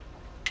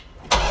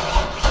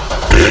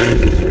You're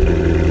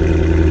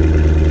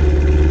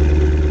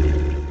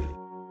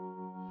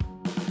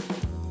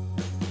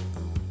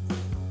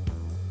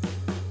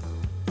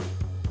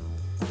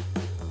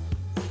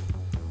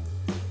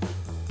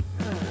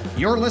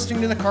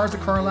listening to the Cars of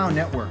Carlisle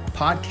Network,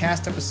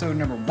 podcast episode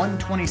number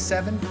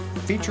 127,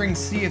 featuring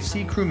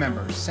CFC crew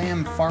members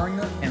Sam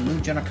Faringer and Lou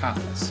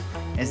Giannakopoulos,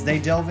 as they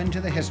delve into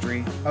the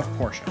history of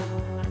Porsche.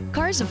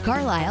 Cars of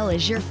Carlisle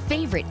is your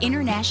favorite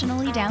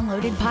internationally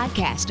downloaded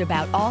podcast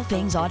about all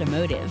things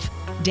automotive.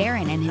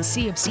 Darren and his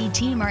CFC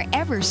team are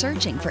ever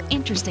searching for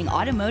interesting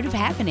automotive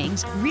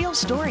happenings, real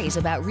stories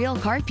about real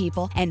car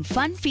people, and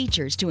fun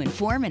features to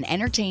inform and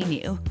entertain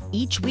you.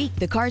 Each week,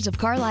 the Cars of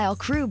Carlisle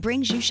crew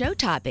brings you show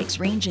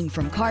topics ranging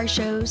from car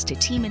shows to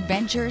team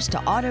adventures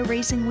to auto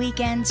racing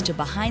weekends to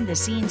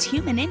behind-the-scenes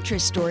human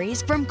interest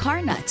stories from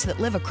car nuts that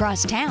live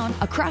across town,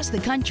 across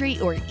the country,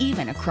 or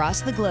even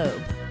across the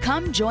globe.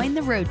 Come join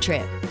the road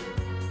trip.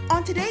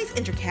 On today's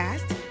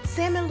Intercast,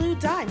 Sam and Lou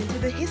dive into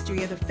the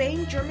history of the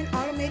famed German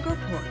automaker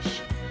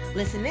Porsche.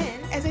 Listen in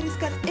as they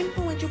discuss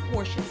influential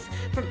Porsches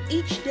from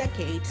each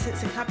decade since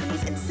the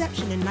company's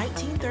inception in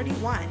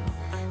 1931.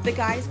 The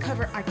guys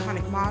cover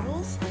iconic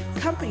models,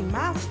 company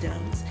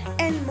milestones,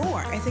 and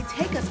more as they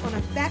take us on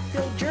a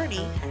fact-filled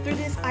journey through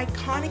this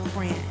iconic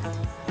brand.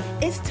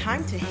 It's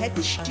time to head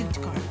to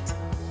Stuttgart.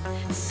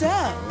 So,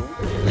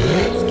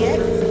 let's get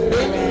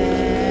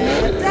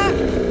revved up.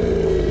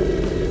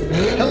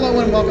 Hello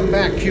and welcome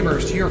back,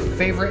 Cubers, to your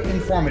favorite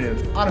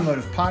informative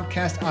automotive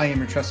podcast. I am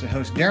your trusted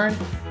host, Darren.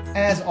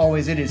 As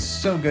always, it is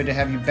so good to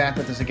have you back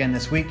with us again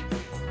this week.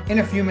 In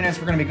a few minutes,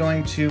 we're going to be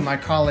going to my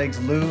colleagues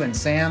Lou and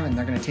Sam, and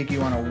they're going to take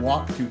you on a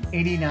walk through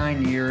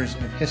 89 years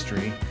of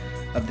history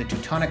of the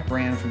Teutonic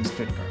brand from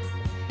Stuttgart.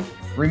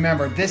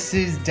 Remember, this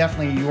is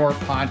definitely your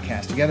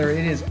podcast. Together,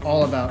 it is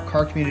all about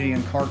car community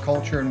and car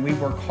culture, and we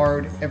work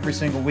hard every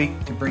single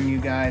week to bring you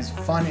guys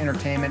fun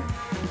entertainment,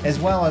 as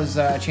well as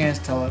a chance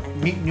to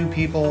meet new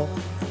people,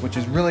 which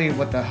is really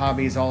what the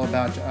hobby is all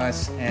about to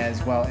us,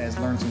 as well as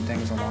learn some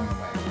things along the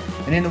way.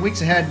 And in the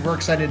weeks ahead, we're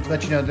excited to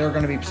let you know there are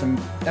going to be some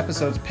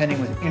episodes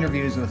pending with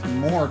interviews with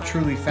more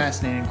truly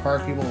fascinating car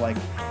people, like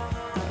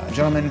a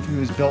gentleman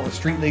who's built a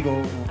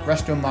street-legal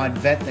resto mod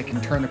vet that can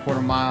turn the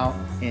quarter mile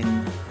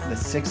in the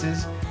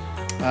sixes.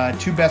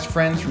 Two best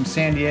friends from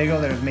San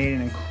Diego that have made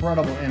an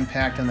incredible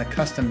impact on the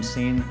custom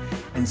scene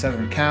in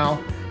Southern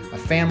Cal. A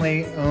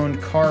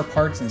family-owned car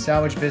parts and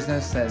salvage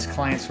business that has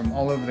clients from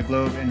all over the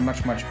globe, and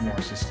much, much more.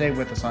 So stay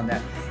with us on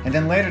that. And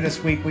then later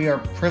this week, we are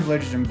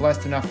privileged and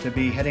blessed enough to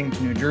be heading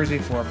to New Jersey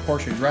for a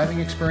Porsche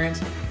driving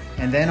experience,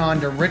 and then on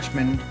to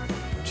Richmond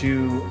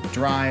to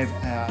drive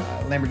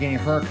Lamborghini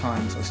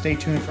Huracan. So stay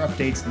tuned for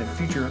updates in the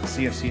future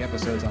CFC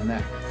episodes on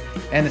that.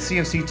 And the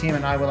CFC team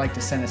and I would like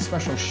to send a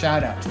special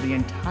shout out to the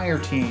entire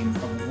team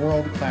of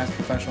world-class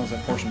professionals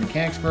at Porsche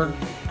Mechanicsburg.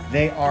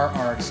 They are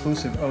our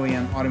exclusive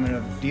OEM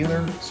automotive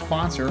dealer,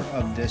 sponsor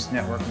of this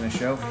network and the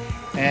show,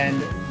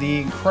 and the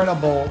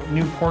incredible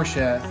new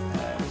Porsche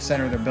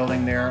center they're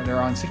building there.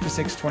 They're on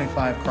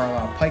 6625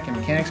 Carlisle Pike in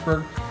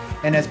Mechanicsburg.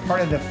 And as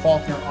part of the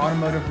Faulkner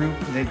Automotive Group,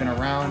 they've been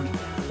around.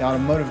 The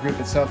automotive group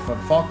itself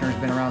of Faulkner has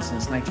been around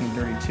since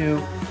 1932.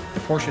 The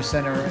Porsche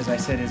Center, as I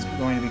said, is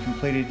going to be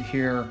completed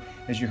here,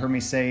 as you heard me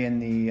say, in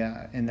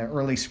the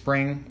early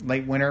spring,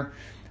 late winter.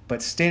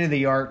 But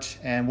state-of-the-art,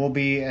 and we'll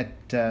be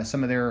at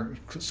some of their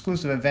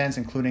exclusive events,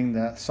 including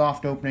the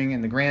soft opening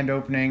and the grand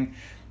opening,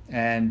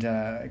 and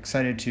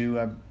excited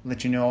to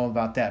let you know all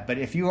about that. But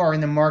if you are in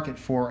the market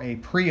for a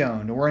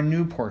pre-owned or a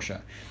new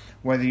Porsche,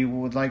 whether you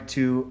would like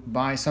to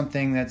buy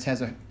something that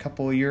has a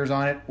couple of years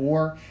on it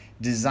or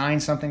design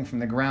something from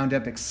the ground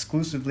up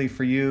exclusively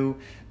for you,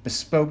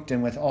 bespoke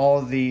and with all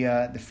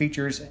the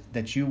features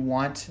that you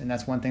want, and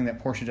that's one thing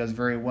that Porsche does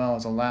very well,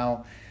 is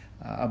allow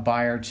a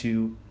buyer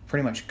to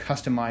pretty much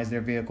customize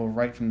their vehicle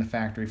right from the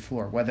factory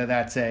floor, whether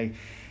that's a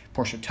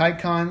Porsche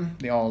Taycan,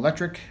 the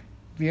all-electric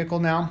vehicle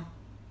now,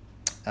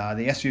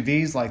 the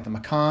SUVs like the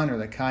Macan or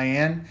the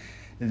Cayenne,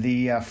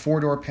 the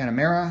four-door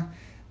Panamera,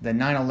 the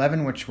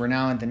 911, which we're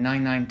now in the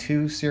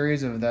 992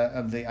 series of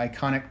the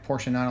iconic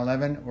Porsche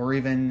 911, or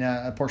even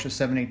a Porsche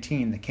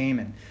 718, the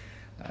Cayman.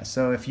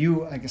 So if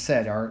you, like I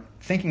said, are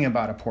thinking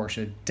about a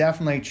Porsche,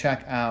 definitely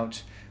check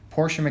out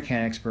Porsche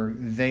Mechanicsburg.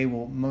 They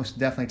will most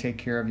definitely take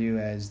care of you,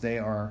 as they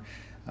are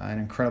an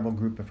incredible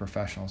group of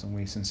professionals, and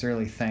we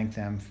sincerely thank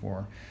them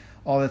for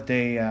all that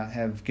they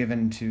have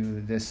given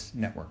to this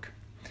network.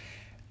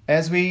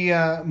 As we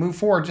move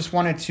forward, just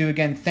wanted to,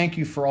 again, thank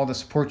you for all the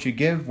support you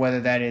give, whether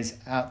that is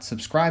out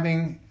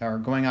subscribing or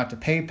going out to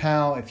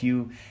PayPal, if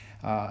you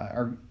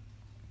are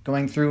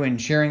going through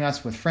and sharing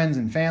us with friends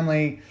and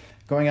family,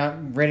 going out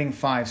and rating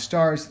 5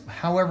 stars.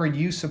 However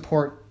you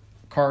support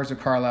Cars of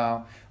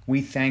Carlisle, we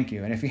thank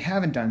you. And if you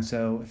haven't done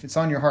so, if it's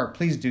on your heart,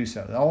 please do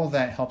so. All of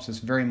that helps us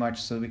very much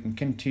so we can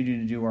continue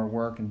to do our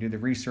work and do the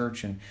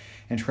research and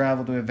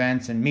travel to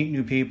events and meet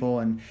new people,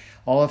 and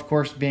all, of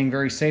course, being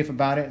very safe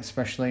about it,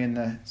 especially in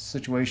the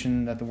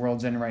situation that the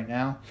world's in right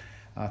now.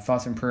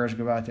 Thoughts and prayers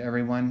go out to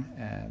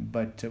everyone,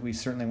 but we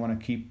certainly want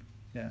to keep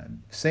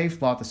safe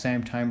while at the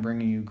same time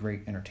bringing you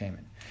great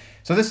entertainment.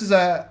 So this is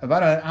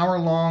about an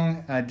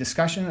hour-long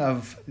discussion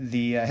of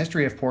the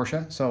history of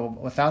Porsche. So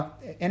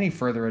without any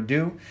further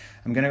ado,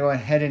 I'm going to go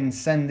ahead and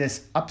send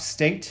this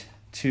upstate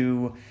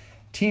to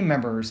team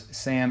members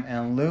Sam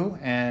and Lou.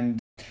 And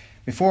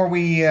before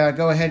we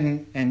go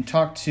ahead and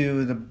talk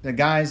to the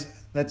guys,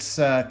 let's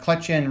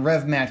clutch in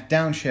rev match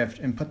downshift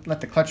and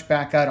let the clutch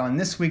back out on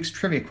this week's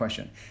trivia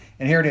question.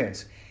 And here it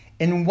is.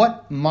 In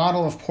what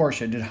model of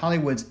Porsche did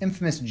Hollywood's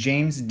infamous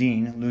James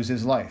Dean lose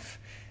his life?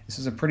 This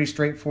is a pretty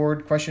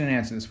straightforward question and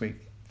answer this week.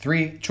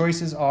 3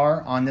 choices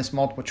are on this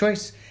multiple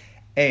choice.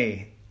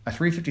 A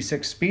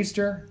 356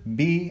 Speedster,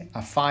 B,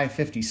 a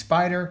 550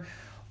 Spider,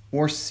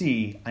 or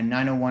C, a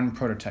 901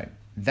 prototype.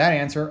 That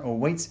answer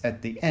awaits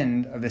at the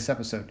end of this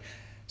episode.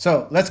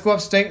 So let's go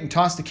upstate and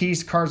toss the keys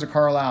to Cars of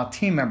Carlisle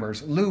team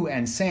members Lou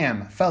and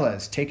Sam.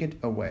 Fellas, take it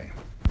away.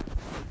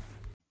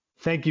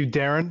 Thank you,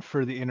 Darren,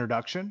 for the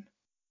introduction.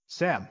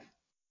 Sam,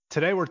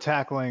 today we're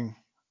tackling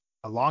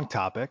a long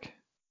topic.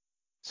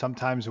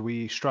 Sometimes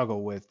we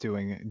struggle with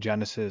doing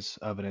genesis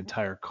of an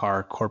entire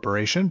car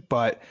corporation,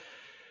 but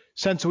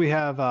since we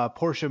have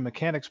Porsche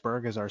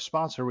Mechanicsburg as our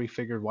sponsor, we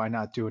figured why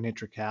not do an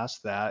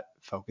Intracast that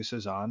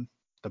focuses on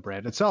the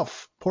brand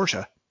itself,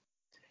 Porsche.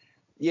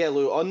 Yeah,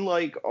 Lou,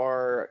 unlike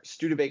our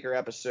Studebaker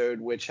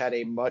episode, which had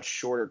a much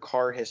shorter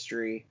car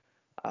history,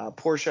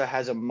 Porsche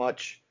has a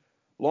much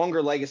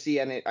longer legacy,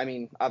 and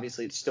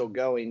obviously it's still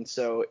going,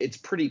 so it's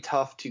pretty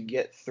tough to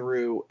get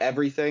through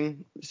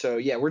everything. So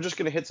yeah, we're just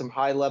going to hit some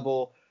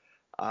high-level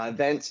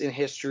events in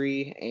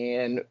history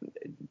and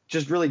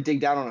just really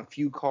dig down on a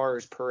few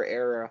cars per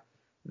era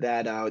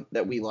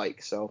that we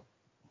like. So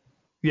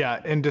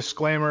yeah, and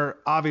disclaimer,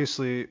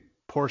 obviously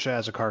Porsche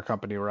as a car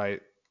company,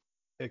 right?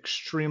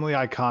 Extremely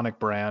iconic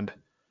brand,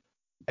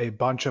 a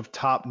bunch of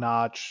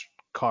top-notch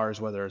cars,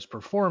 whether it's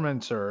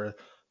performance or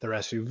their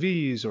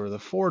SUVs or the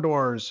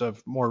 4-doors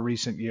of more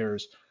recent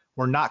years.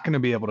 We're not going to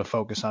be able to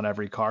focus on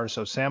every car.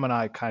 So Sam and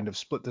I kind of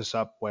split this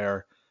up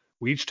where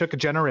we each took a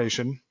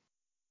generation,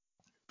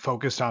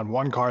 focused on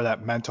one car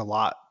that meant a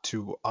lot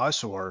to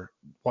us or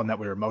one that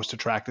we were most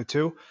attracted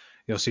to.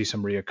 You'll see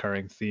some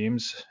reoccurring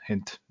themes,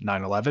 hint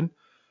 911.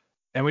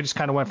 And we just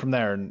kind of went from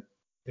there. And,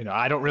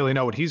 I don't really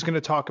know what he's going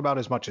to talk about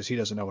as much as he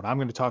doesn't know what I'm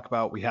going to talk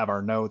about. We have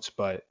our notes,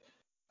 but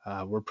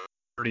we're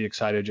pretty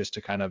excited just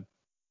to kind of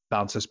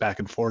bounce this back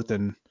and forth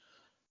in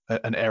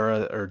an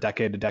era or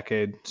decade to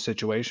decade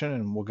situation,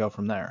 and we'll go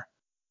from there.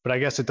 But I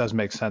guess it does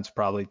make sense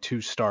probably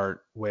to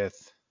start with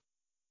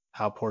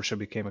how Porsche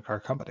became a car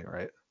company,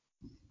 right?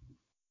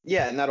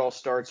 Yeah, and that all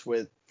starts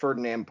with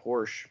Ferdinand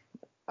Porsche.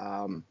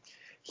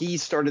 He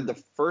started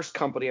the first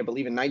company, I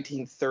believe, in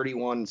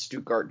 1931 in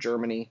Stuttgart,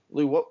 Germany.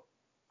 Lou,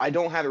 I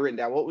don't have it written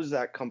down. What was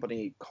that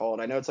company called?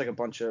 I know it's like a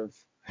bunch of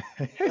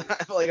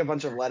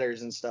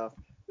letters and stuff.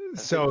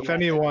 So if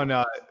anyone,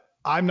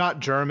 I'm not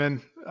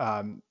German.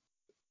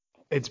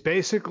 It's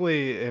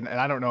basically, and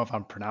I don't know if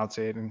I'm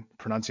pronunciating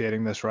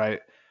this right,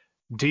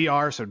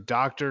 DR, so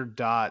Dr.ing.H.C.F.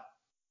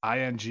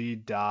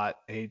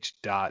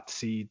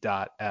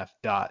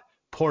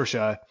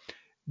 Porsche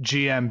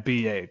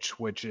GmbH,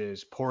 which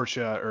is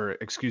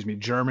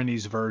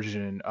Germany's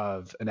version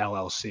of an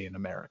LLC in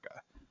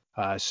America.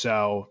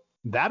 So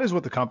that is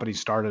what the company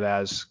started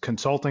as,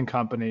 consulting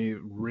company,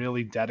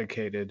 really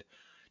dedicated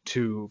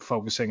to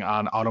focusing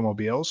on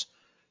automobiles.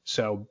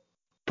 So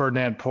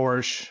Ferdinand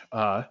Porsche,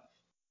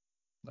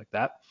 like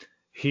that,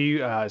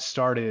 he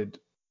started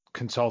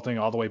consulting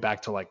all the way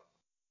back to like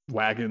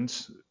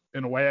wagons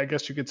in a way, I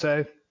guess you could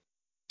say.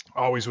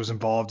 Always was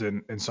involved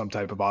in some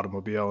type of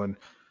automobile and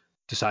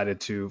decided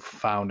to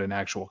found an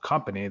actual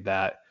company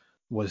that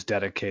was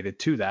dedicated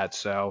to that.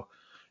 So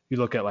you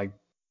look at like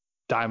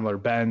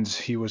Daimler-Benz,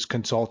 he was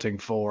consulting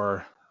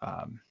for,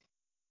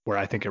 where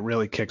I think it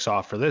really kicks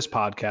off for this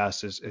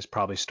podcast is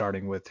probably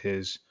starting with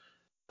his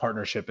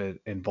partnership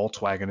in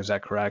Volkswagen. Is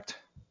that correct?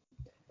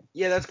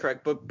 Yeah, that's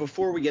correct. But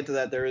before we get to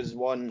that, there is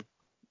one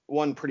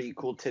pretty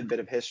cool tidbit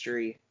of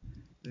history.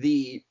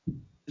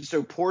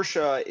 So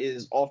Porsche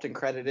is often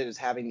credited as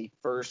having the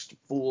first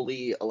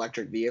fully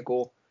electric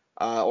vehicle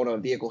on a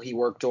vehicle he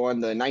worked on,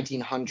 the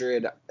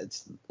 1900.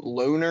 It's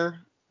Lohner,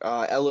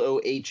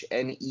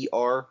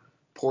 Lohner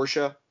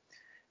Porsche.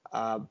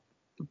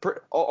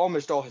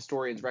 Almost all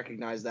historians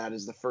recognize that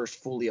as the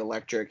first fully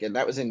electric, and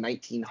that was in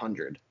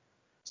 1900.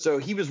 So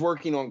he was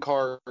working on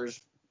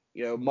cars,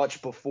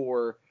 much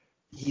before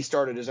he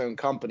started his own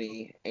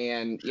company,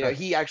 and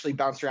he actually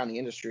bounced around the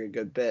industry a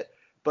good bit.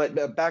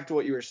 But back to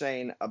what you were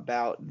saying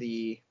about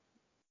one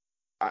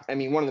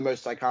of the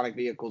most iconic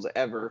vehicles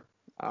ever,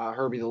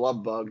 Herbie the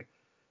Love Bug.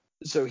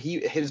 So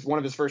one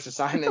of his first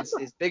assignments,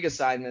 his big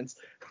assignments,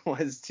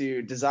 was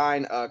to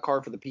design a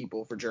car for the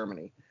people for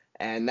Germany,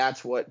 and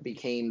that's what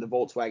became the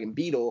Volkswagen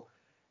Beetle.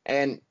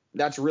 And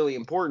that's really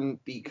important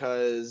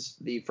because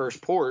the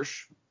first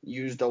Porsche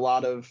used a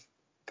lot of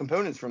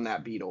components from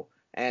that Beetle,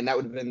 and that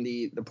would have been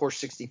the Porsche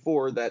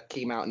 64 that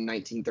came out in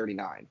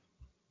 1939.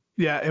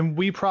 Yeah, and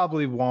we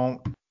probably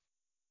won't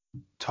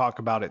talk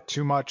about it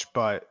too much,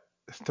 but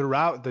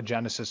throughout the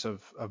genesis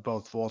of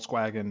both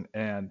Volkswagen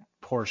and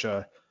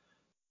Porsche,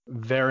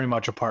 very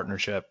much a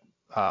partnership,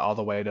 all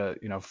the way to,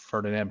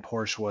 Ferdinand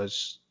Porsche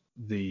was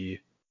the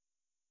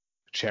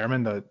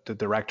chairman, the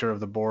director of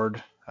the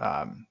board,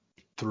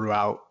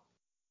 throughout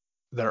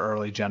their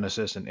early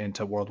genesis and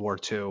into World War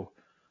II.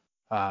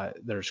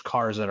 There's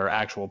cars that are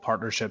actual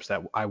partnerships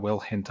that I will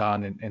hint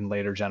on in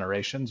later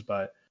generations,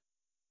 but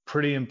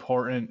pretty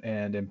important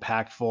and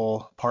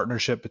impactful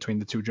partnership between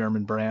the two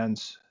German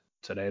brands.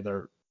 Today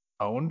they're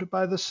owned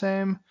by the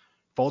same.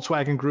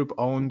 Volkswagen Group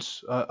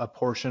owns a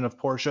portion of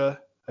Porsche,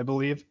 I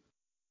believe.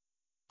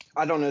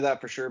 I don't know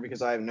that for sure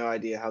because I have no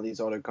idea how these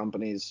auto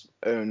companies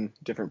own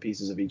different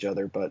pieces of each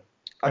other. But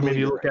if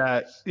you look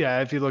at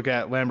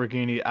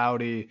Lamborghini,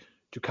 Audi,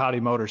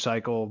 Ducati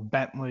motorcycle,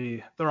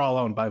 Bentley, they're all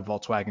owned by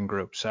Volkswagen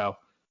Group. So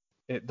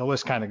the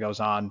list kind of goes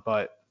on,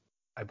 but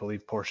I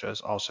believe Porsche is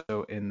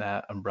also in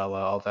that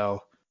umbrella,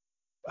 although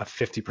a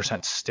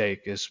 50%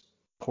 stake is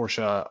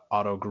Porsche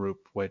Auto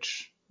Group,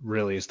 which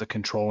really is the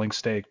controlling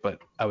stake, but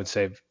I would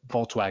say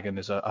Volkswagen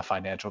is a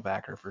financial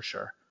backer for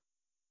sure.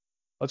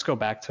 Let's go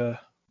back to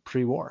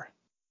pre-war.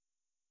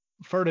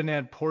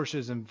 Ferdinand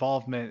Porsche's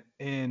involvement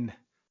in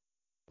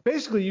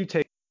basically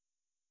the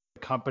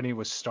company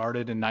was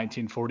started in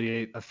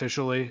 1948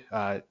 officially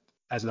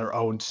as their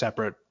own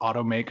separate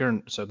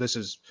automaker. So this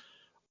is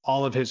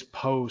all of his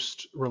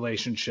post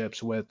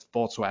relationships with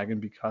Volkswagen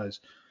because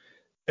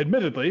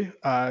admittedly,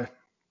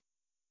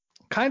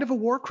 kind of a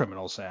war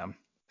criminal, Sam.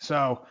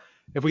 So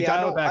if we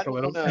dial back a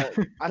little,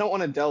 I don't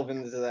want to delve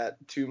into that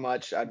too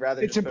much. I'd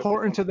rather. It's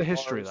important to the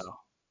history though.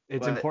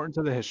 It's important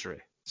to the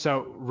history.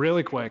 So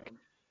really quick,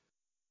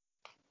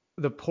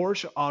 the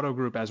Porsche Auto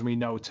Group, as we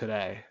know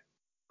today,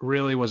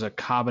 really was a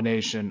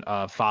combination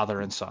of father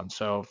and son.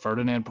 So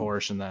Ferdinand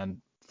Porsche and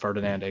then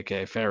Ferdinand,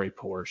 aka Ferry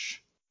Porsche.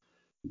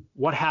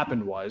 What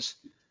happened was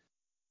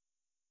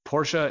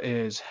Porsche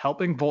is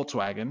helping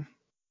Volkswagen,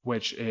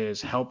 which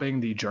is helping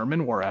the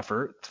German war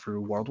effort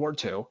through World War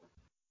II.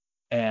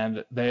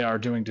 And they are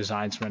doing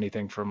designs from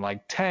anything from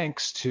like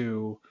tanks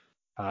to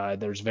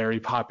there's very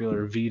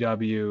popular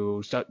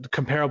VW stuff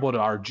comparable to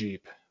our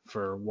Jeep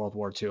for World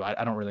War II.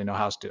 I don't really know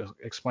how to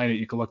explain it.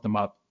 You can look them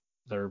up.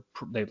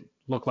 They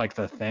look like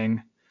the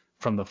Thing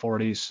from the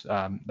 40s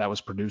that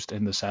was produced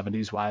in the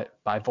 70s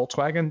by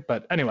Volkswagen.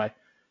 But anyway,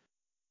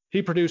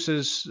 he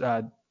produces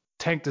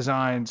tank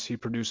designs. He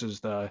produces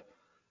the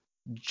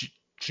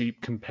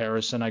Jeep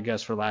comparison, I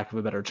guess, for lack of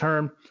a better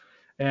term.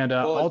 And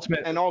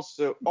ultimately, and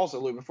also,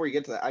 Lou, before you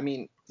get to that, I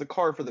mean, the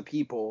car for the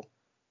people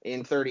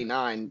in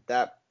 '39,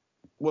 that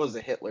was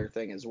a Hitler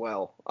thing as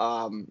well.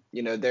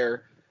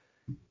 Volkswagen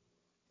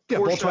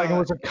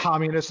was a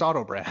communist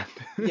auto brand.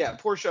 Yeah,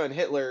 Porsche and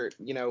Hitler,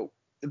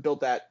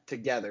 built that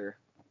together.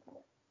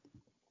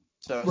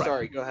 So right.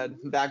 Sorry, go ahead.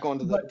 Back on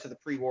to the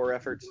pre-war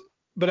efforts.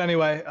 But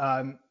anyway,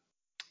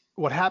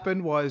 what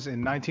happened was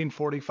in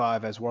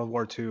 1945, as World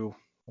War II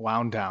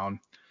wound down,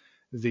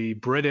 the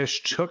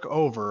British took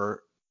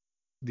over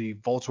the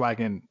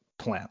Volkswagen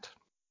plant.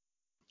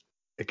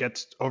 It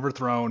gets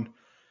overthrown.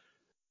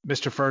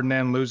 Mr.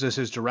 Ferdinand loses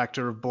his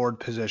director of board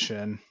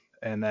position.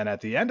 And then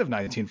at the end of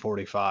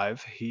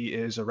 1945, he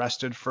is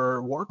arrested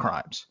for war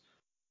crimes.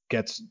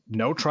 Gets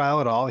no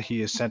trial at all.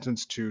 He is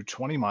sentenced to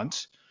 20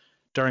 months.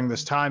 During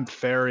this time,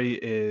 Ferry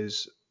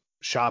is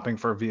shopping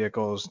for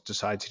vehicles,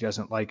 decides he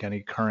doesn't like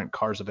any current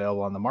cars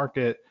available on the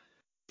market.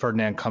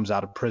 Ferdinand comes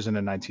out of prison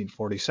in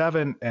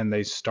 1947, and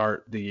they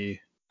start the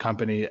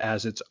company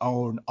as its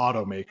own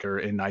automaker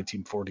in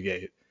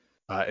 1948.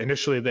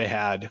 Initially, they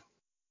had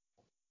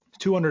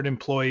 200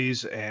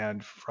 employees,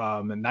 and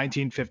from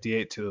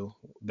 1958 to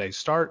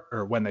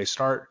when they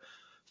start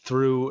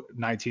through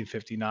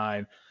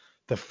 1959,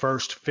 the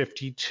first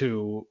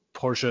 52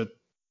 Porsche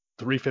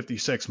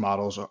 356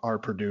 models are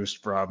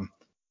produced from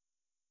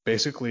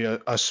basically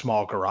a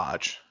small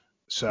garage.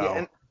 So,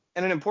 yeah,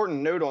 and an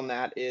important note on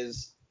that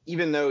is,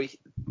 even though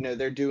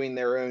they're doing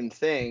their own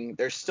thing,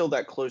 there's still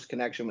that close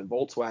connection with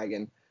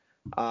Volkswagen.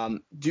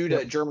 Due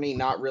to Germany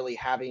not really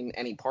having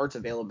any parts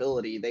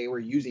availability, they were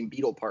using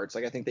Beetle parts.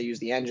 Like I think they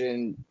used the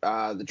engine,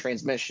 the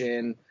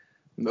transmission,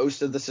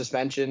 most of the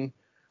suspension.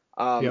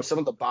 Some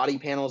of the body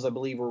panels, I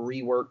believe, were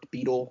reworked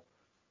Beetle.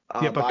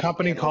 A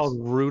company called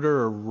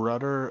Rudder,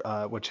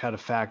 which had a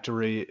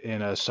factory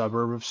in a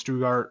suburb of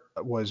Stuttgart,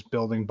 was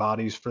building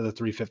bodies for the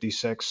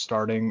 356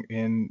 starting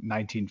in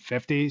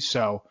 1950.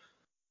 So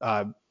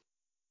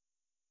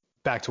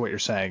back to what you're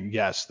saying,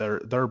 yes,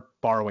 they're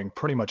borrowing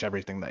pretty much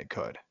everything they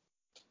could.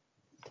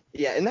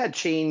 Yeah, and that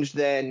changed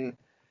then,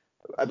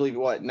 I believe,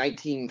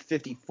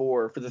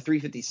 1954 for the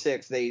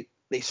 356. They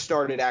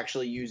started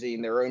actually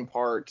using their own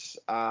parts.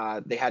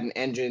 They had an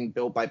engine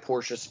built by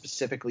Porsche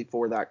specifically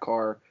for that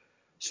car.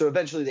 So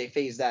eventually they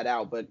phased that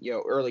out, but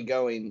early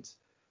goings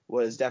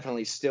was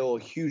definitely still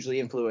hugely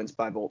influenced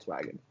by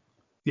Volkswagen.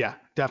 Yeah,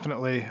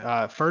 definitely.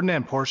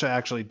 Ferdinand Porsche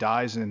actually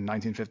dies in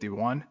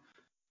 1951.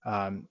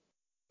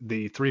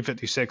 The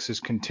 356 has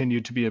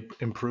continued to be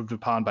improved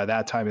upon. By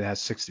that time, it has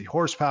 60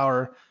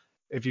 horsepower.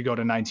 If you go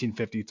to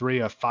 1953,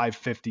 a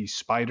 550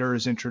 Spider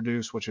is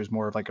introduced, which is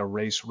more of like a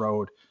race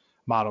road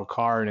model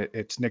car, and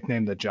it's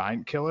nicknamed the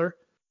Giant Killer,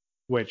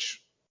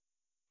 which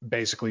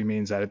basically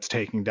means that it's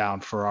taking down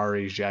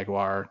Ferrari,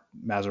 Jaguar,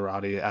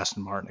 Maserati,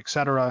 Aston Martin,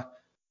 etc.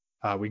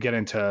 We get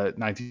into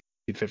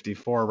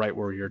 1954, right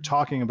where you're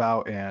talking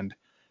about, and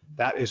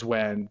that is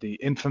when the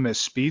infamous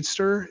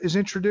Speedster is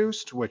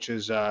introduced, which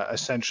is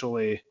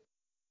essentially,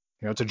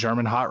 it's a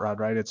German hot rod,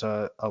 right? It's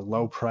a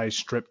low price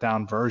stripped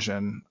down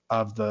version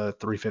of the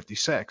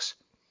 356.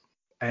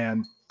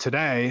 And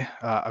today,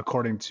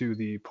 according to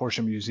the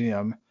Porsche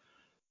Museum,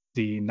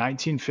 the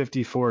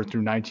 1954 through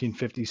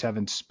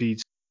 1957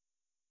 Speedster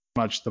is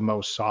much the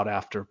most sought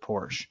after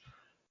Porsche.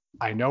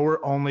 I know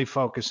we're only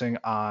focusing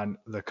on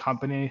the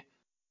company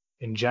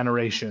in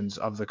generations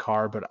of the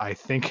car, but I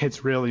think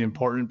it's really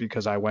important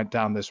because I went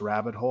down this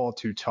rabbit hole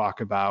to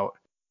talk about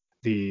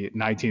the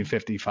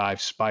 1955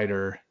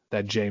 Spider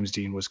that James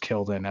Dean was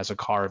killed in as a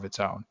car of its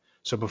own.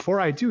 So before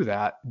I do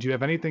that, do you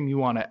have anything you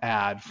want to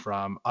add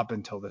from up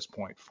until this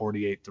point,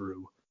 48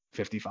 through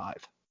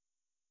 55?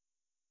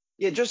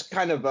 Yeah, just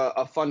kind of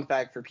a fun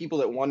fact for people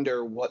that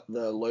wonder what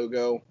the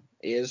logo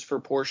is for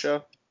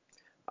Porsche.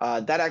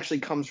 That actually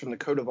comes from the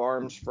coat of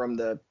arms from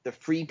the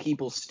Free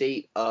People's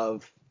State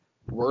of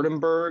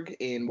Württemberg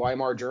in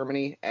Weimar,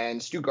 Germany,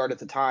 and Stuttgart at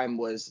the time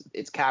was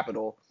its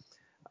capital.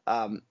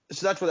 So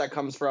that's where that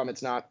comes from.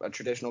 It's not a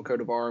traditional coat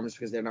of arms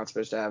because they're not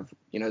supposed to have,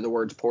 the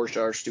words Porsche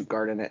or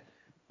Stuttgart in it.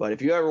 But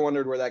if you ever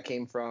wondered where that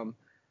came from,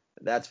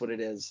 that's what it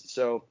is.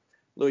 So,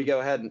 Louis, go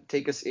ahead and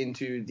take us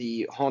into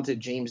the haunted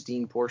James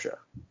Dean Porsche.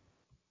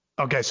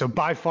 Okay, so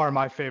by far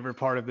my favorite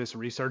part of this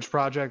research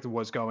project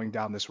was going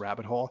down this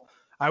rabbit hole.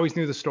 I always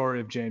knew the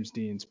story of James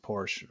Dean's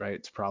Porsche, right?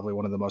 It's probably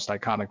one of the most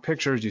iconic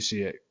pictures. You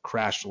see it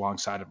crashed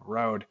alongside of a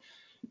road,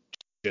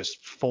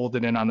 just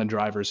folded in on the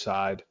driver's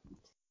side.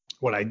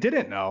 What I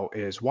didn't know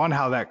is, one,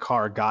 how that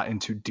car got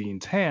into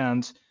Dean's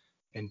hands,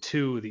 and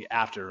two, the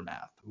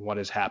aftermath, what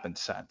has happened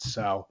since.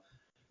 So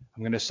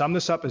I'm going to sum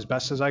this up as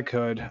best as I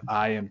could.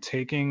 I am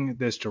taking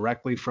this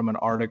directly from an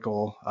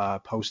article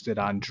posted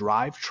on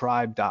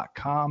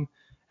drivetribe.com,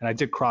 and I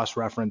did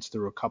cross-reference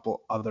through a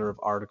couple other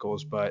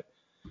articles, but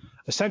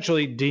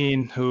essentially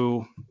Dean,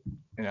 who,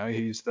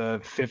 he's the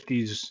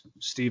 50s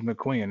Steve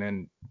McQueen,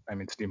 and I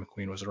mean, Steve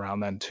McQueen was around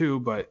then too,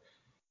 but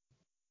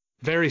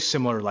very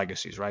similar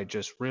legacies, right?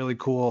 Just really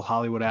cool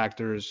Hollywood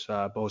actors,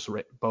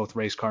 both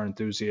race car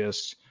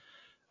enthusiasts.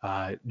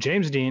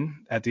 James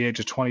Dean, at the age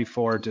of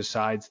 24,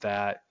 decides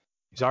that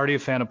he's already a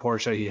fan of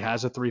Porsche. He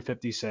has a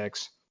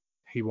 356.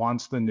 He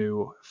wants the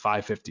new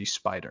 550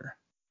 Spider.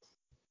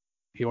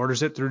 He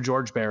orders it through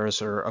George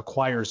Barris, or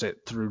acquires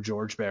it through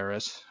George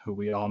Barris, who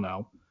we all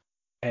know,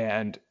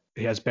 and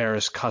he has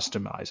Barris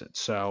customize it.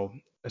 So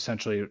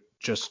essentially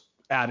just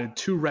added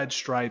 2 red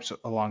stripes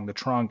along the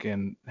trunk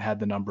and had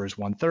the numbers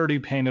 130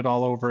 painted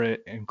all over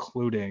it,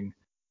 including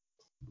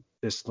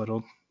this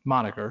little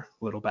moniker,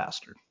 Little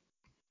Bastard.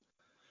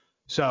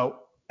 So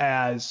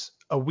as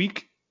a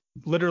week,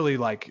 literally,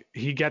 like,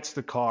 he gets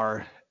the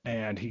car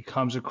and he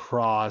comes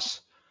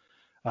across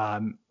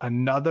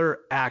another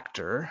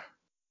actor,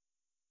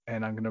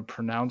 and I'm going to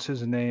pronounce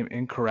his name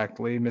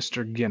incorrectly,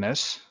 Mr.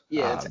 Guinness.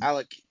 Yeah, it's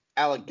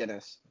Alec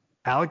Guinness.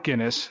 Alec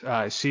Guinness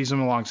sees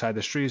him alongside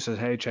the street, says,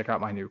 "Hey, check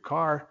out my new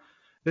car."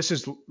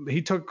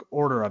 He took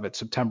order of it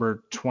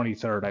September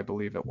 23rd, I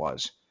believe it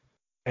was.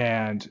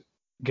 And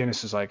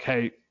Guinness is like,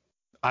 "Hey,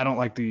 I don't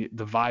like the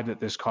vibe that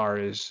this car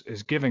is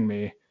giving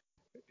me.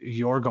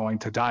 You're going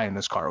to die in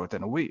this car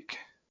within a week."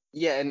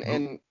 Yeah,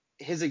 and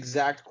his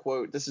exact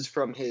quote, this is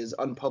from his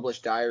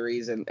unpublished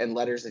diaries and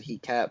letters that he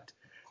kept.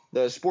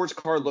 "The sports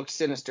car looked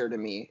sinister to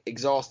me,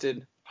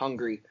 exhausted,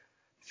 hungry,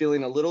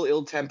 feeling a little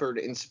ill-tempered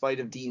in spite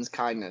of Dean's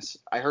kindness.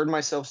 I heard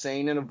myself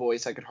saying in a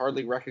voice I could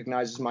hardly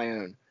recognize as my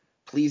own,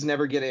 'Please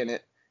never get in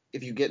it.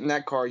 If you get in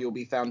that car, you'll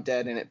be found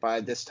dead in it by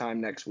this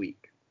time next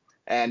week.'"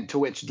 And to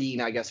which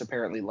Dean, I guess,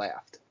 apparently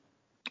laughed.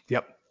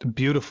 Yep,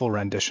 beautiful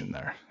rendition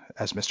there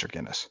as Mr.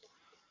 Guinness.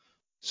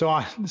 So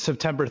on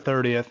September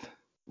 30th,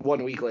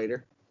 1 week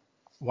later,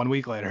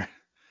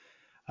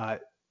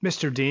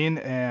 Mr. Dean,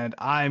 and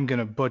I'm going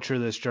to butcher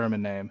this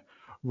German name,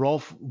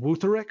 Rolf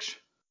Wutherich,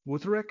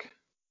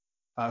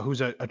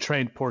 who's a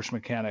trained Porsche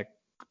mechanic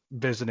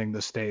visiting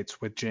the States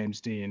with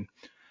James Dean,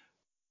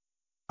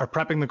 are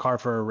prepping the car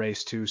for a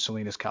race to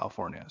Salinas,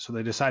 California. So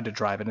they decide to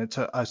drive it. And it's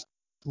a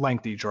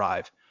lengthy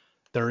drive.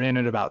 They're in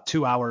about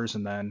 2 hours,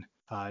 and then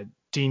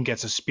Dean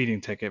gets a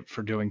speeding ticket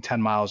for doing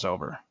 10 miles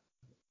over.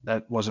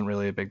 That wasn't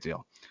really a big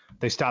deal.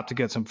 They stop to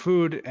get some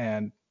food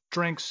and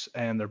drinks,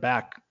 and they're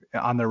back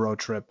on their road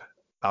trip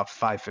about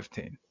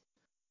 5:15.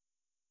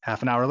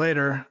 Half an hour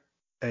later,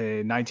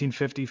 a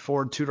 1950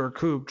 Ford two-door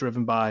coupe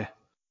driven by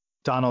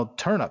Donald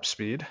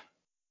Turnipspeed,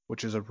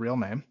 which is a real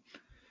name,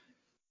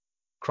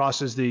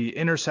 crosses the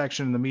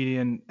intersection in the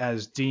median.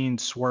 As Dean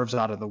swerves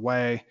out of the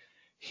way,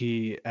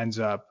 he ends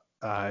up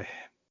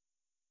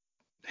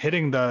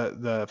hitting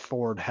the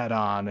Ford head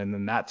on, and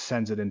then that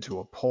sends it into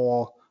a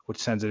pole, which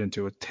sends it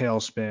into a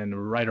tailspin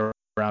right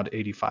around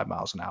 85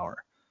 miles an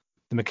hour.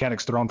 The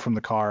mechanic's thrown from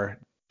the car.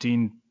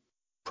 Dean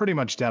pretty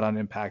much dead on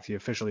impact. He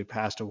officially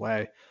passed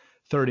away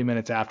 30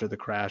 minutes after the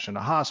crash in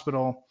a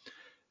hospital.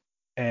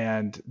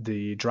 And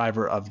the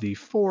driver of the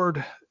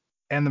Ford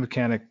and the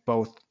mechanic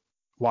both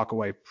walk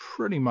away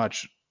pretty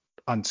much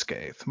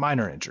unscathed,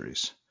 minor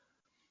injuries.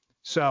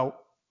 So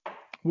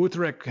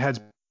Wutherick heads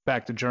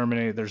back to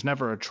Germany. There's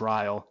never a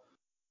trial.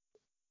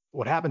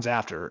 What happens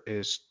after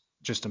is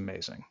just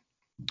amazing.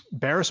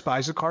 Barris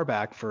buys the car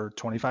back for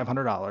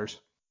 $2,500,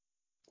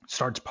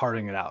 starts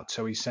parting it out.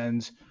 So he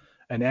sends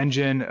an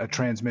engine, a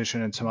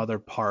transmission, and some other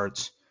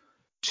parts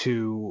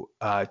to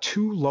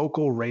two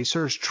local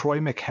racers, Troy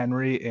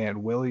McHenry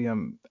and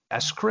William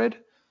Eskrid.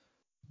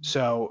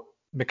 So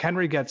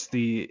McHenry gets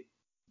the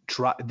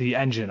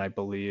engine, I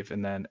believe,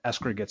 and then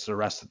Eskrid gets the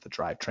rest of the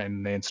drivetrain,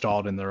 and they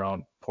install it in their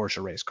own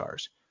Porsche race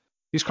cars.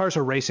 These cars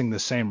are racing the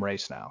same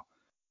race now.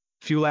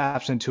 A few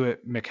laps into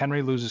it,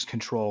 McHenry loses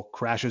control,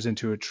 crashes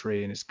into a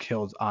tree, and is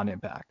killed on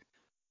impact.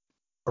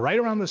 Right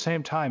around the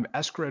same time,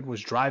 Eskrid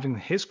was driving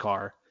his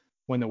car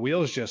when the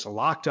wheels just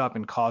locked up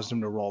and caused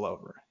him to roll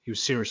over. He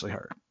was seriously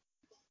hurt.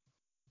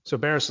 So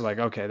Barris is like,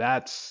 okay,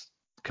 that's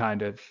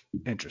kind of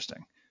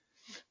interesting.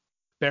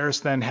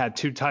 Barris then had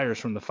two tires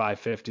from the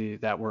 550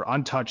 that were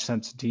untouched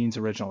since Dean's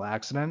original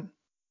accident.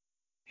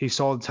 He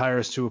sold the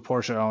tires to a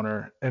Porsche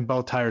owner, and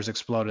both tires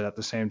exploded at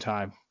the same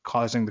time,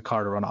 causing the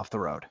car to run off the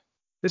road.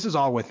 This is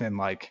all within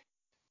like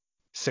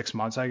 6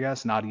 months, I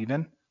guess, not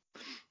even.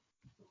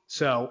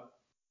 So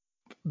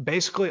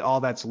basically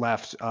all that's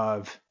left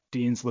of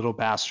Dean's little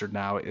bastard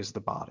now is the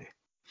body.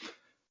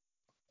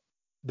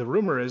 The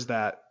rumor is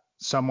that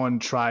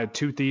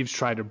two thieves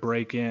tried to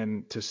break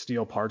in to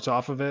steal parts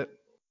off of it.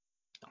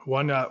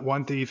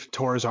 One thief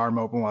tore his arm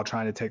open while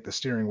trying to take the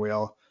steering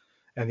wheel,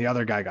 and the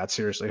other guy got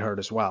seriously hurt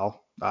as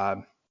well. After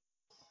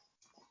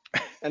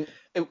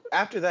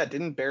that,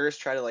 didn't Barris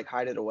try to like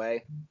hide it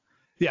away?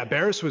 Yeah,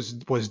 Barris was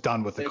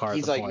done with the car.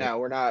 He's like, no,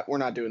 we're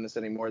not doing this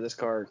anymore. This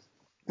car,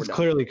 it's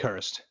clearly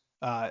cursed.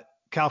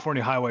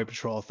 California Highway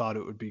Patrol thought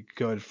it would be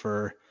good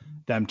for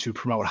them to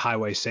promote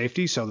highway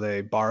safety, so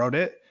they borrowed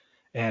it.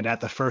 And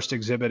at the first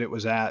exhibit it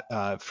was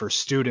at, for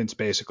students,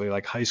 basically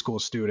like high school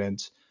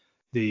students,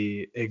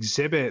 the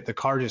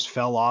car just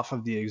fell off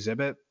of the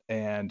exhibit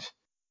and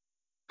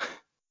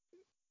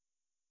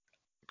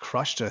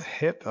crushed a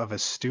hip of a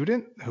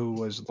student who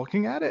was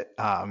looking at it.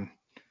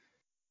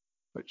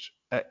 Which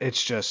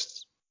it's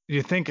just,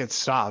 you think it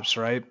stops,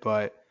 right?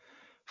 But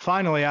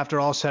finally, after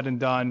all said and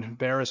done,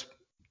 Barris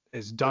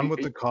is done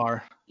with the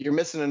car. You're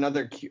missing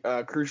another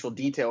crucial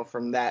detail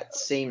from that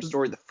same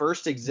story. The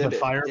first exhibit, the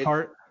fire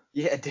part.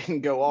 Yeah, it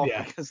didn't go off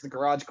because the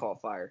garage caught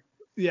fire.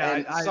 Yeah,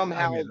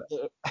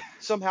 and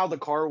somehow the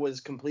car was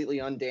completely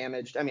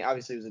undamaged. I mean,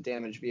 obviously it was a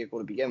damaged vehicle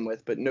to begin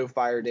with, but no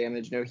fire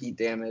damage, no heat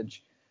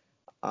damage.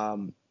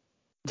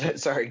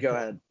 Sorry, go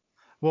ahead.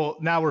 Well,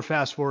 now we're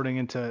fast forwarding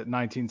into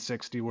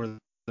 1960, where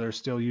they're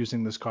still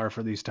using this car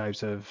for these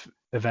types of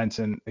events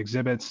and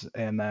exhibits,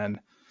 and then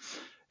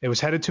it was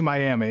headed to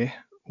Miami,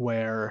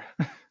 where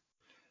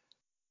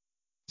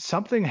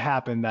something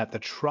happened that the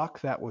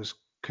truck that was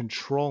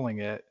controlling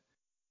it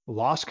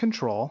lost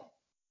control.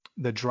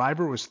 The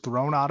driver was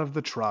thrown out of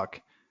the truck,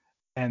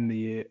 and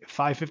the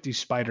 550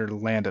 Spider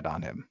landed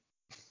on him,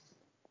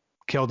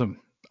 killed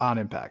him on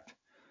impact.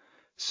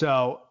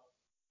 So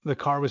the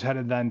car was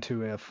headed then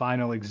to a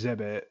final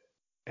exhibit,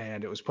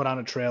 and it was put on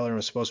a trailer and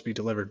was supposed to be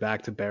delivered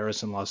back to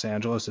Barris in Los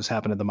Angeles. This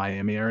happened in the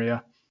Miami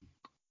area.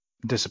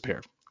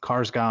 Disappeared.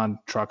 Car's gone,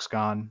 truck's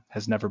gone,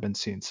 has never been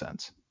seen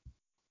since.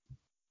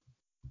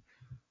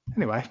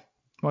 Anyway,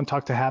 want to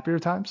talk to happier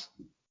times?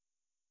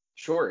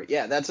 Sure.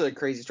 Yeah, that's a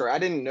crazy story. I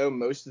didn't know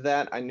most of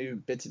that. I knew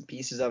bits and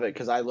pieces of it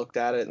because I looked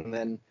at it, and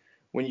then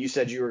when you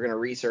said you were going to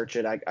research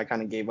it, I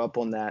kind of gave up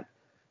on that.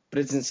 But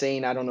it's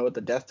insane. I don't know what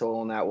the death toll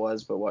on that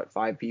was, but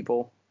 5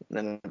 people, and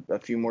then a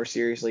few more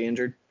seriously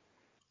injured?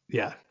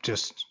 Yeah,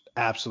 just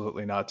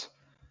absolutely nuts.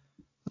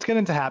 Let's get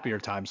into happier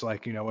times,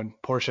 like, when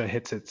Porsche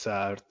hits its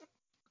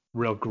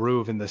real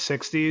groove in the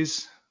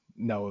 60s,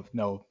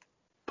 no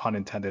pun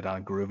intended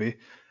on groovy,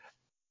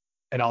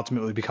 and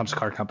ultimately becomes the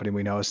car company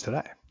we know as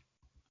today.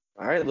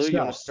 All right, Lou, you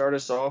want to start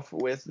us off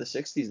with the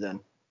 60s then?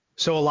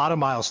 So a lot of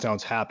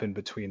milestones happened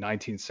between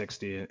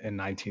 1960 and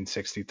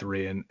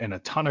 1963, and a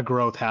ton of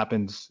growth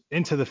happens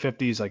into the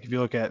 50s. Like if you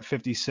look at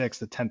 56,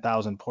 the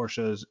 10,000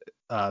 Porsches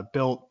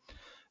built,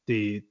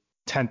 the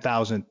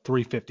 10,000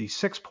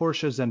 356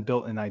 Porsches then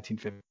built in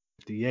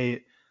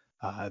 1958.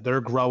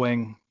 They're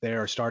growing. They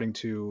are starting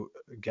to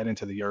get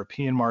into the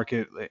European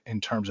market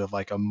in terms of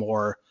like a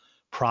more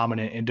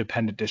prominent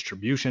independent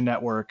distribution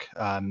network.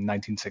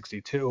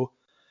 1962.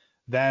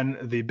 Then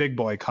the big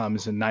boy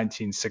comes in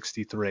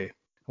 1963.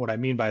 What I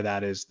mean by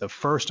that is the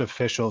first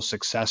official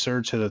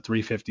successor to the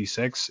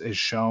 356 is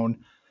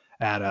shown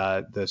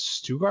at the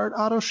Stuttgart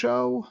Auto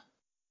Show,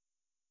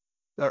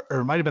 or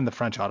it might have been the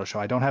French Auto Show.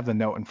 I don't have the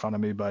note in front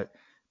of me, but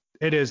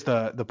it is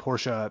the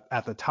Porsche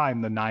at the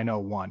time, the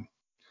 901,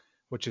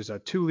 which is a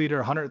 2-liter,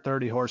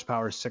 130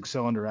 horsepower,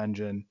 6-cylinder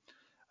engine.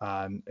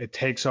 It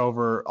takes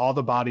over. All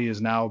the body is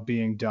now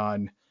being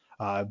done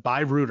by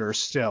Reuter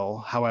still.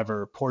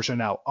 However, Porsche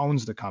now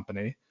owns the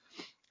company.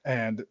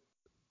 And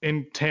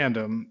in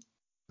tandem,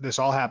 this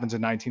all happens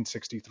in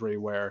 1963,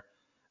 where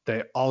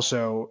they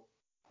also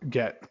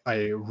get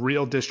a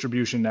real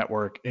distribution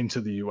network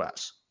into the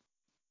US.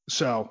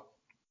 So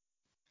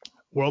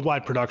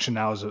worldwide production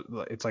now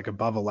it's like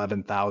above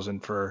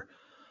 11,000 for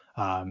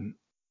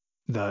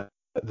the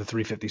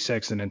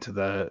 356 and into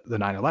the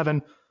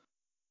 911.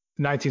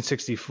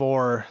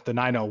 1964, the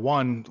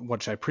 901,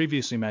 which I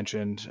previously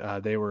mentioned,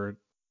 Porsche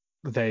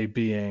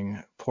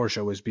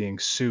was being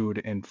sued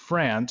in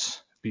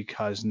France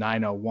because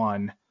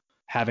 901,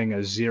 having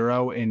a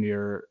 0 in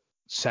your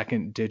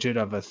second digit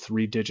of a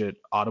 3-digit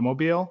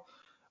automobile,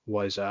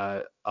 was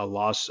a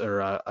loss or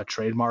a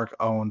trademark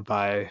owned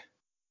by,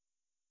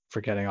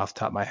 forgetting off the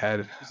top of my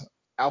head,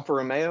 Alfa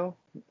Romeo?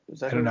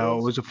 I don't know.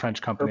 It was a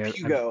French company. Or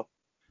Peugeot.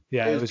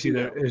 It was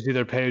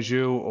either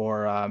Peugeot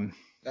or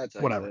That's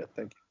whatever.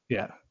 Thank you.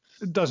 Yeah,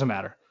 it doesn't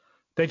matter.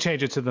 They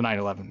changed it to the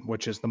 911,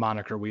 which is the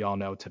moniker we all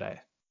know today.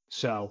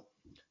 So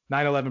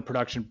 911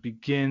 production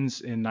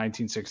begins in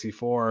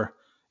 1964.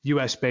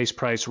 U.S. base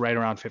price right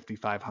around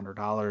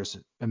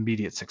 $5,500.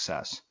 Immediate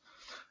success.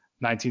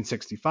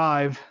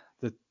 1965,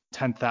 the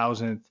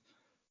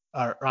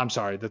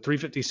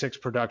 356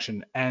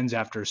 production ends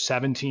after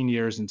 17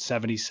 years and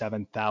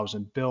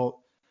 77,000 built.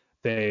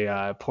 They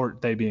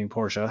being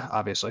Porsche,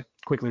 obviously,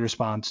 quickly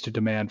responds to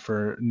demand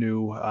for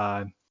new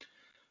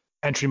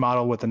entry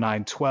model with the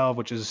 912,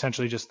 which is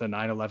essentially just the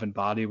 911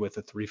 body with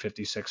a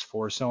 356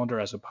 4-cylinder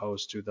as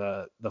opposed to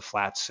the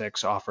flat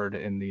 6 offered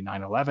in the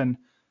 911.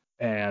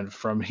 And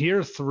from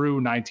here through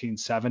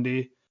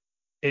 1970,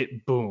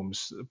 it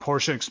booms.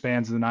 Porsche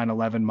expands the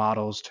 911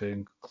 models to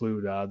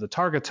include the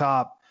Targa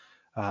Top.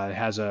 It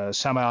has a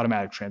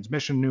semi-automatic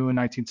transmission new in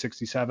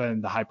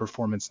 1967, the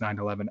high-performance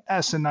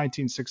 911S in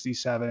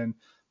 1967,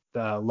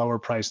 the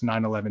lower-priced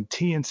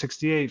 911T in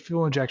 68,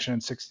 fuel injection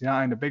in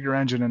 69, a bigger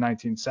engine in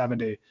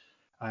 1970.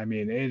 I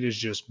mean, it is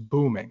just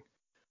booming.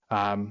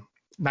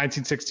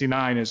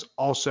 1969 is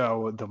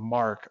also the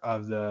mark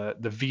of the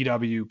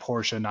VW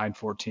Porsche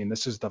 914.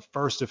 This is the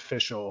first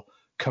official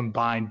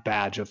combined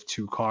badge of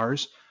two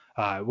cars,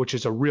 which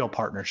is a real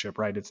partnership,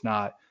 right? It's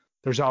not.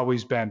 There's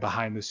always been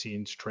behind the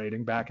scenes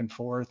trading back and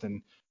forth,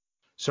 and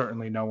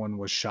certainly no one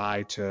was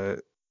shy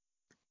to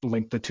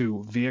link the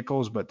two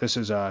vehicles, but this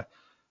is a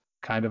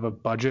kind of a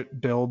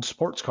budget build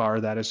sports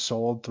car that is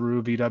sold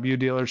through VW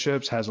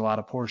dealerships, has a lot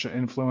of Porsche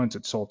influence.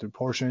 It's sold through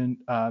Porsche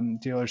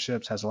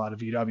dealerships, has a lot of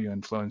VW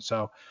influence.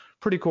 So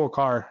pretty cool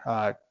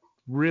car,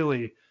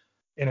 really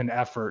in an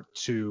effort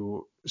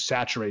to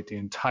saturate the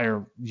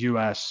entire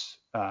US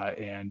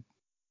and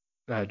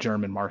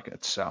German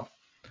markets. So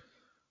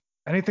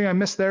anything I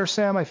missed there,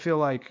 Sam? I feel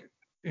like,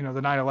 the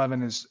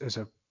 911 is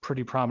a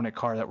pretty prominent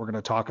car that we're going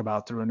to talk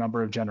about through a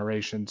number of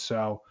generations.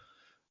 So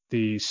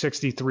the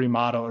 63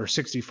 model or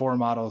 64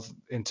 models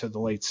into the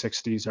late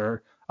 60s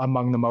are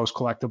among the most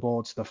collectible.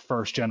 It's the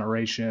first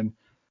generation,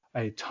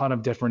 a ton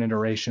of different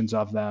iterations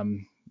of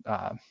them.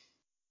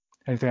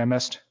 Anything I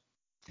missed?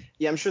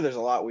 Yeah, I'm sure there's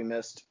a lot we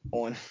missed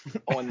on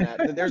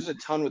that. There's a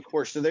ton with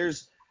Porsche. So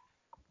there's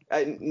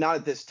not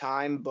at this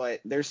time,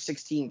 but there's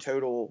 16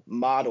 total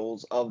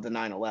models of the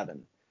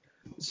 911.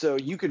 So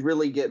you could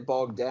really get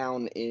bogged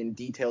down in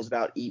details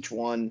about each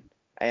one,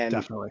 and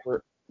definitely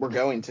we're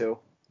going to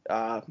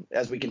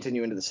as we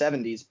continue into the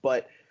 70s.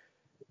 But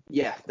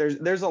yeah,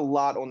 there's a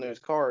lot on those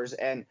cars,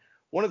 and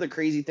one of the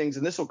crazy things,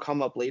 and this will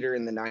come up later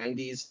in the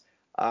 90s,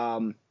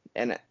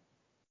 and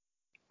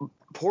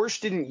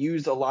Porsche didn't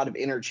use a lot of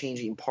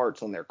interchanging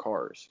parts on their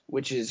cars,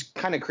 which is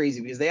kind of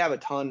crazy because they have a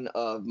ton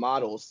of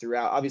models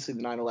throughout. Obviously,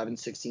 the 911,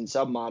 16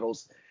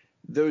 submodels,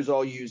 those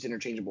all use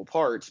interchangeable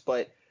parts.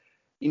 But,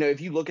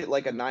 if you look at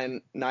like a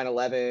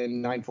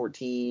 911,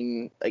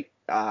 914, like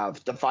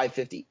the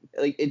 550,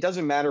 like it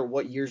doesn't matter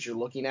what years you're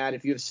looking at.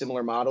 If you have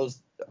similar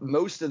models,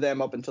 most of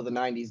them up until the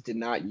 90s did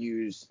not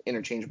use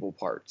interchangeable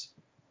parts.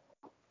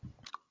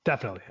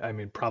 Definitely. I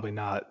mean, probably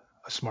not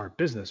a smart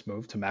business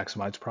move to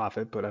maximize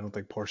profit, but I don't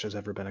think Porsche has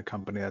ever been a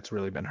company that's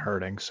really been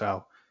hurting.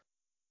 So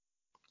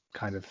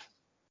kind of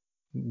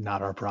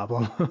not our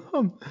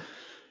problem.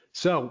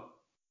 So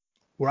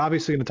we're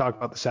obviously going to talk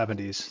about the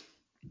 70s.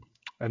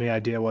 Any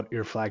idea what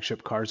your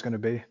flagship car is going to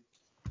be?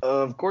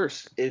 Of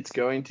course, it's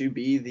going to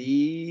be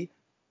the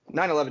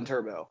 911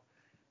 Turbo,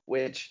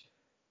 which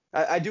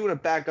I do want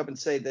to back up and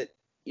say that,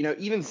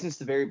 even since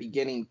the very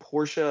beginning,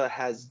 Porsche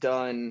has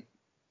done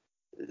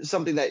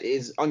something that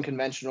is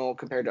unconventional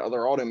compared to other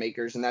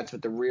automakers, and that's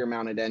with the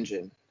rear-mounted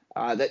engine.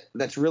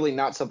 That's really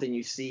not something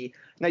you see.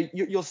 Now,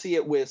 you'll see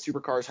it with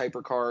supercars,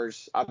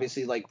 hypercars.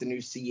 Obviously, like the new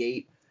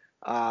C8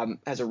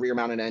 has a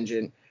rear-mounted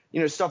engine,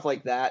 stuff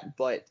like that.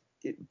 But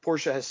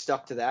Porsche has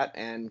stuck to that,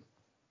 and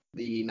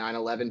the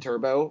 911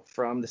 Turbo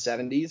from the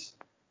 70s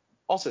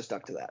also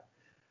stuck to that.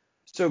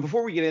 So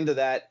before we get into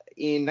that,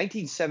 in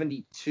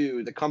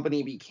 1972, the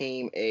company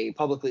became a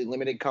publicly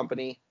limited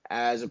company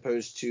as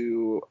opposed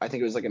to, I think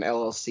it was like an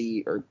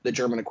LLC or the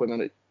German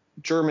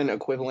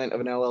equivalent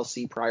of an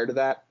LLC prior to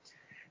that,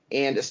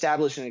 and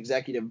established an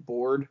executive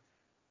board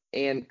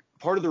And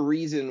part of the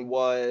reason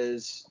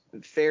was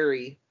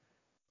Ferry,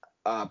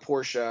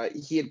 Porsche,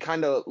 he had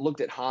kind of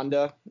looked at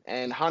Honda,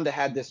 and Honda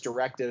had this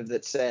directive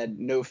that said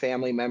no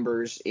family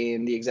members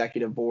in the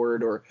executive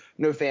board or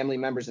no family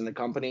members in the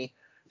company.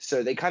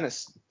 So he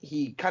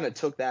kind of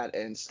took that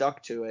and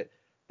stuck to it.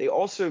 They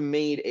also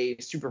made a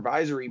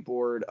supervisory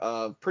board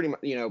of pretty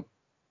much,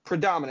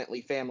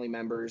 predominantly family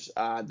members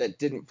that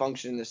didn't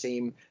function in the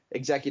same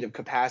executive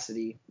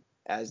capacity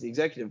as the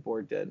executive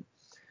board did.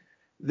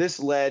 This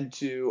led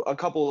to a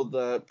couple of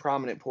the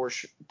prominent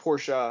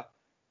Porsche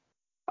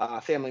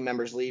family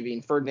members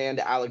leaving. Ferdinand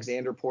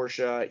Alexander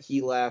Porsche,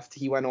 he left.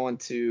 He went on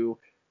to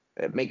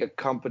make a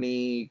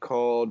company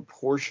called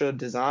Porsche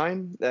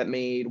Design that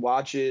made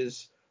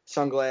watches,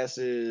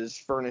 sunglasses,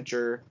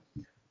 furniture,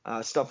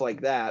 stuff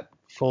like that.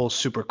 Full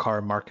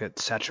supercar market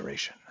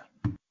saturation.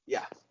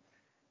 Yeah.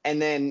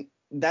 And then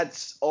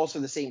that's also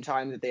the same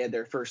time that they had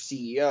their first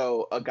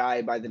CEO, a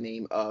guy by the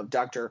name of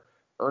Dr.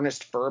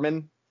 Ernest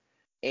Furman.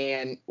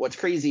 And what's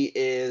crazy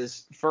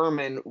is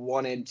Furman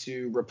wanted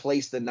to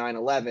replace the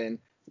 911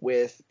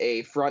 with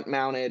a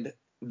front-mounted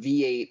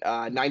V8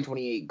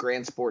 928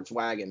 Grand Sports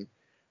wagon.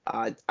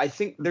 I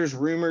think there's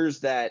rumors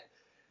that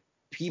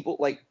people,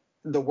 like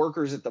the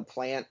workers at the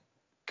plant,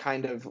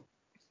 kind of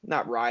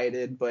not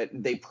rioted, but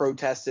they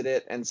protested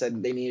it and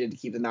said they needed to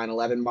keep the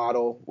 911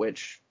 model,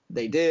 which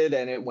they did,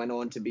 and it went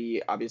on to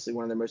be obviously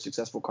one of their most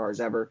successful cars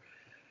ever.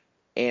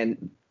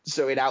 And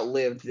so it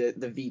outlived the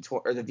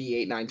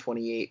V8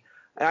 928.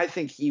 And I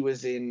think he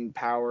was in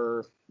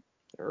power,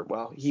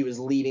 he was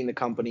leading the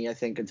company, I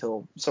think,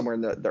 until somewhere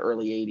in the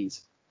early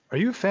 80s. Are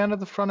you a fan of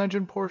the front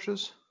engine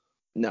Porsches?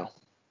 No.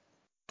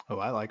 Oh,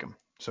 I like them.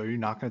 So you're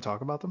not going to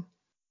talk about them?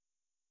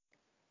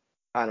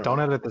 I don't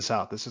know. Edit this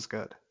out. This is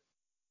good.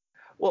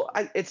 Well,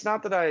 it's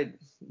not that I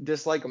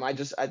dislike them.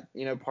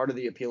 Part of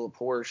the appeal of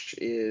Porsche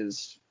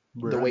is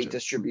the weight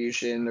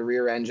distribution, the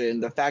rear engine,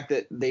 the fact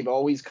that they've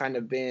always kind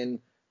of been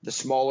the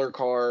smaller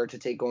car to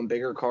take on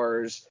bigger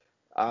cars,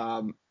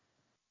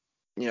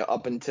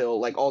 up until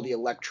like all the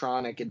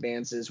electronic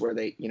advances where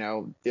they,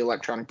 the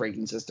electronic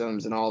braking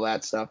systems and all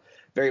that stuff,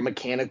 very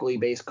mechanically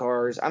based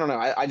cars. I don't know.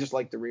 I just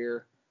like the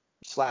rear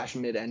 /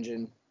 mid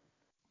engine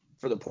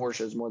for the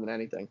Porsches more than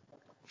anything.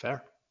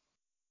 Fair.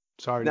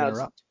 Sorry to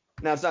interrupt.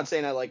 Now, it's not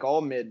saying I like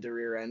all mid to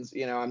rear ends.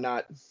 I'm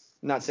not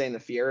saying the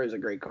Fiero is a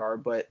great car,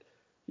 but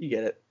you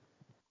get it.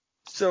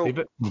 So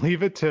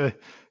leave it to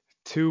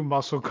two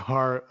muscle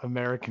car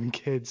American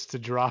kids to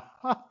drop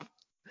a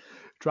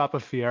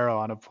Fiero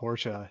on a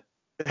Porsche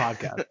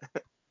podcast.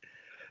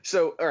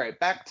 So, all right,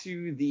 back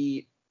to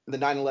the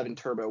 911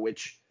 Turbo,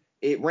 which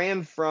it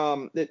ran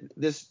from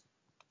this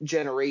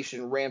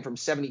generation ran from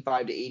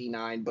 75 to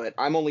 89, but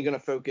I'm only going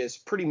to focus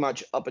pretty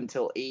much up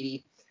until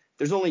 80.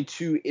 There's only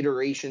 2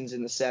 iterations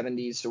in the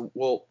 70s, so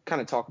we'll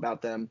kind of talk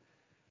about them.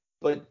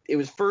 But it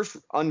was first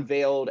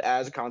unveiled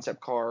as a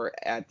concept car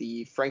at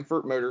the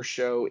Frankfurt Motor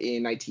Show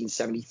in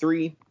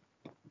 1973.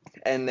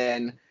 And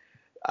then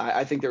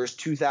I think there was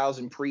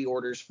 2,000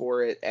 pre-orders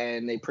for it,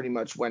 and they pretty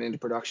much went into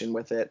production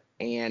with it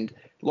and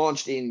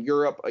launched in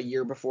Europe a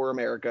year before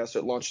America. So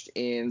it launched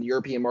in the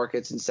European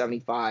markets in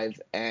 75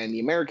 and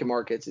the American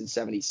markets in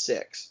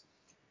 76.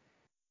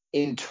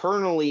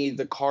 Internally,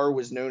 the car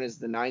was known as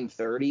the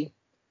 930.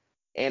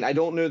 And I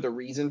don't know the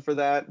reason for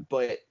that,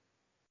 but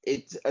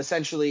it's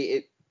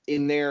essentially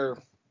in their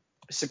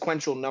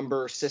sequential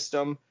number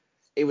system,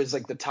 it was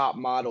like the top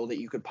model that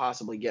you could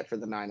possibly get for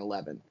the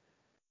 911.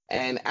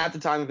 And at the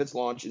time of its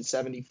launch in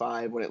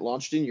 75, when it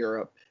launched in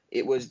Europe,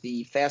 it was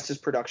the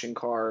fastest production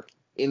car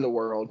in the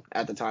world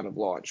at the time of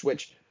launch,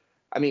 which,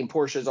 I mean,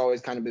 Porsche has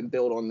always kind of been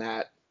built on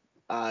that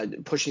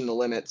pushing the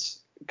limits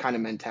kind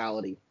of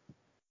mentality.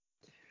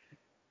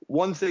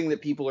 One thing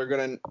that people are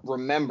going to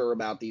remember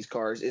about these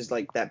cars is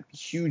like that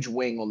huge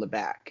wing on the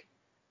back.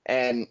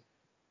 And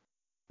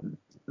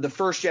the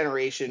first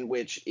generation,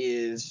 which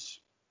is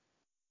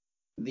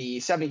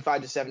the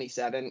 75 to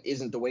 77,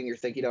 isn't the wing you're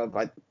thinking of.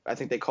 I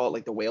think they call it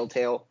like the whale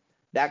tail.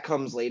 That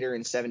comes later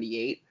in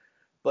 78.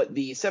 But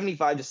the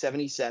 75 to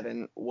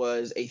 77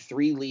 was a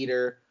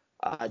 3-liter,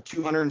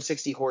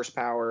 260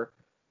 horsepower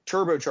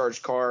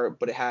turbocharged car,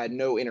 but it had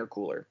no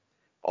intercooler.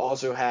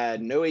 Also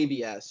had no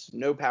ABS,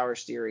 no power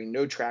steering,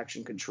 no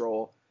traction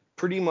control,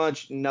 pretty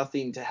much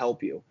nothing to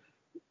help you,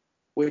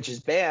 which is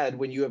bad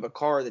when you have a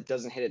car that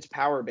doesn't hit its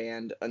power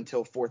band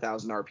until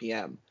 4,000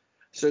 RPM.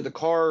 So the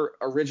car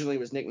originally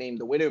was nicknamed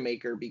the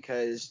Widowmaker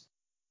because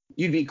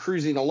you'd be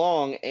cruising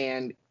along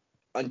and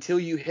until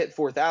you hit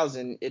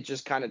 4,000, it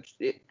just kind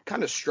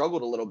of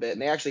struggled a little bit.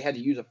 And they actually had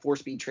to use a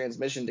 4-speed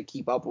transmission to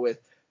keep up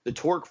with the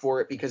torque for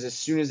it because as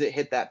soon as it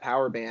hit that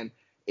power band,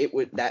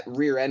 that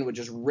rear end would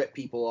just rip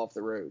people off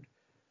the road.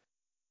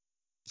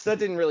 So that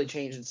didn't really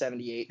change in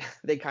 78.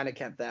 They kind of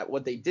kept that.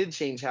 What they did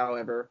change,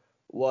 however,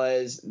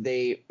 was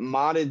they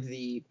modded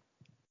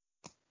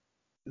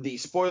the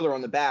spoiler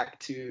on the back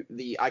to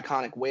the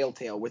iconic whale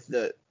tail with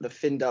the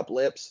finned up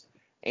lips.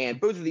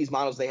 And both of these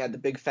models, they had the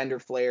big fender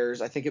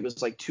flares. I think it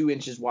was like 2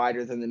 inches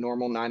wider than the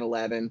normal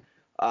 911.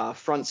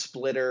 Front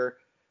splitter,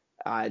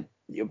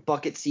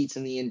 bucket seats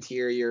in the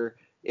interior.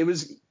 it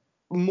was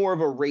more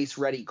of a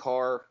race-ready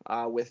car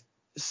with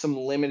some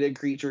limited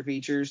creature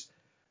features,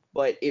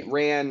 but it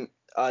ran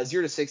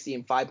 0 to 60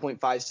 in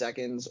 5.5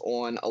 seconds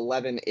on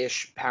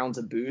 11-ish pounds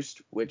of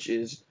boost, which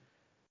is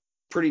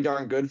pretty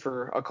darn good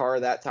for a car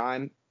of that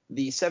time.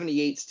 The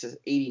 78s to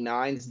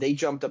 89s, they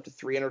jumped up to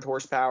 300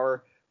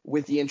 horsepower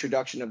with the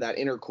introduction of that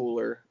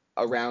intercooler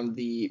around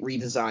the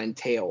redesigned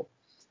tail.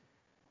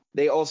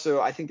 They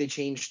also, I think they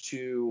changed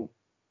to,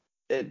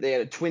 they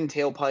had a twin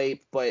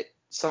tailpipe, but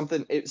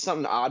something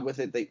odd with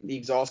it. The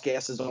exhaust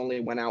gases only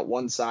went out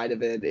one side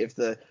of it if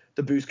the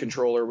boost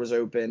controller was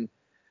open.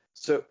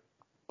 So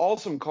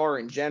awesome car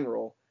in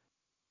general.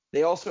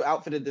 They also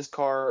outfitted this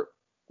car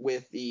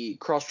with the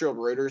cross-drilled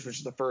rotors, which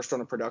is the first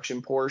on a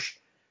production Porsche,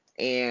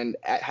 and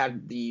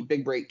had the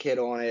big brake kit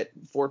on it,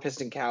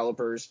 4-piston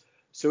calipers,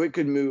 so it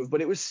could move,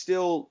 but it was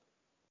still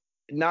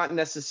not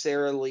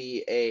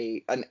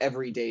necessarily an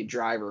everyday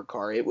driver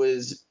car. It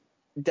was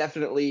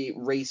definitely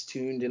race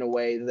tuned in a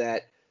way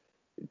that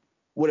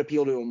would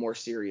appeal to a more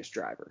serious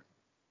driver.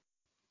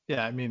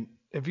 Yeah, I mean,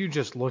 if you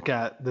just look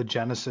at the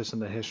genesis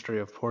and the history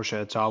of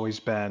Porsche, it's always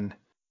been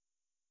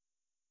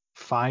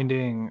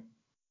finding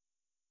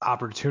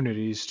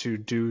opportunities to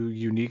do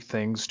unique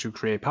things to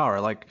create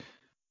power. Like,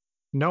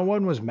 no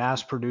one was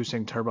mass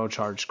producing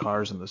turbocharged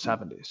cars in the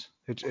 70s.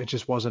 It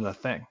just wasn't a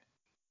thing.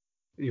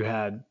 You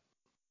had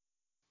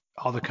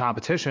all the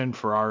competition,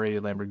 Ferrari,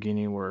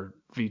 Lamborghini, were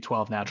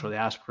V12 naturally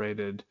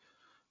aspirated,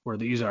 where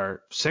these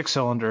are 6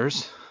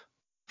 cylinders,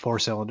 4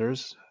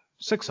 cylinders,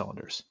 6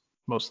 cylinders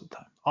most of the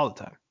time, all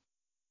the time.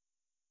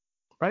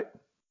 Right?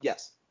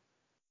 Yes.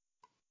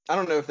 I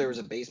don't know if there was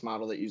a base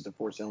model that used a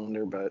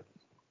 4-cylinder, but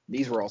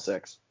these were all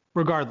 6.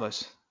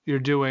 Regardless, you're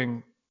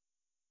doing,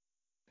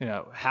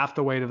 half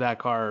the weight of that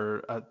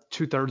car,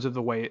 2/3 of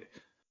the weight,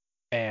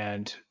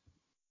 and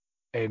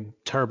a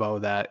turbo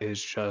that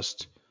is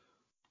just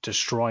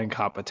destroying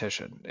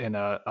competition in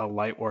a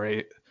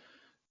lightweight,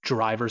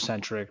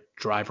 driver-centric,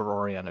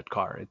 driver-oriented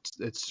car.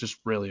 It's just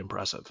really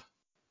impressive.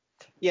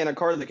 Yeah, and a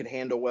car that could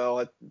handle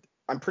well.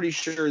 I'm pretty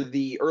sure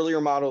the earlier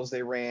models,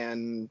 they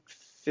ran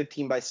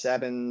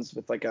 15x7s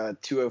with like a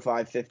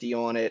 205/50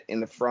 on it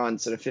in the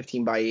front, and a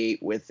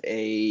 15x8 with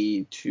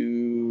a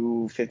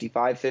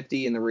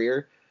 255/50 in the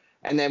rear.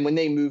 And then when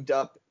they moved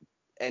up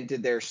and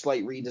did their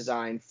slight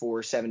redesign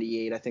for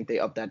 78, I think they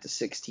upped that to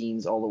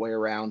 16s all the way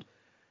around,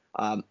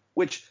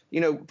 which,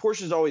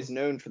 Porsche's always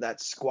known for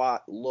that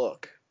squat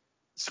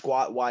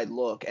wide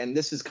look. And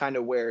this is kind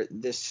of where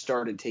this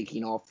started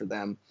taking off for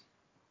them.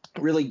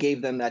 It really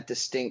gave them that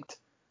distinct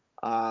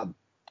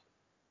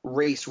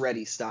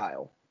race-ready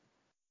style.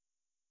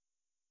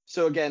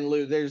 So again,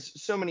 Lou,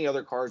 there's so many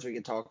other cars we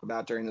could talk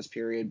about during this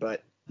period,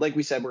 but like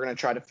we said, we're going to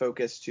try to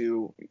focus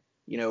to,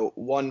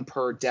 one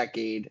per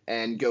decade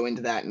and go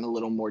into that in a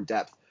little more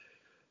depth.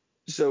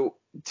 So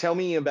tell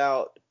me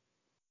about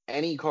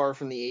any car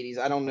from the 80s.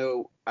 I don't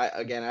know.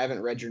 I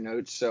haven't read your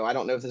notes, so I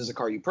don't know if this is a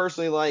car you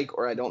personally like,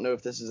 or I don't know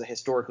if this is a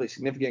historically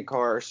significant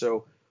car.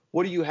 So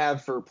what do you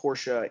have for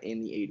Porsche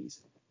in the 80s?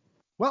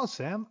 Well,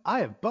 Sam, I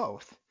have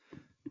both.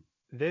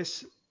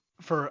 This,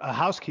 for a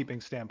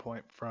housekeeping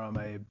standpoint, from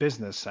a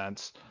business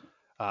sense,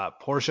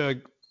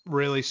 Porsche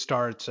really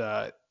starts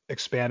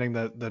expanding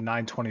the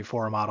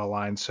 924 model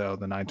line. So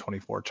the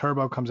 924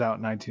 Turbo comes out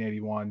in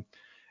 1981.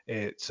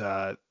 It's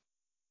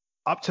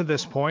up to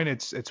this point,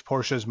 it's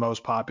Porsche's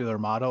most popular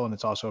model, and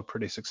it's also a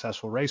pretty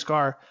successful race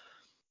car.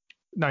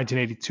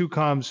 1982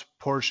 comes,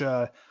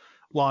 Porsche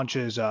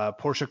launches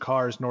Porsche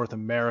Cars North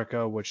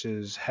America, which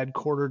is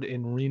headquartered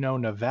in Reno,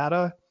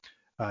 Nevada.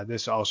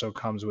 This also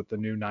comes with the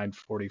new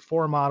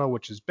 944 model,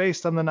 which is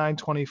based on the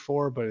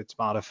 924, but it's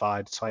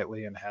modified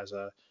slightly and has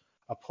a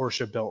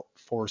Porsche-built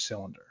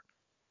 4-cylinder.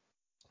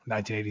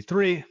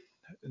 1983,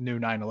 new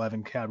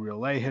 911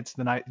 Cabriolet hits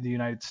the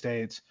United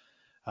States,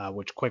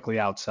 which quickly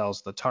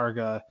outsells the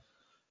Targa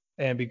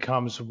and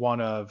becomes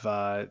one of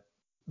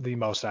the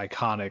most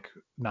iconic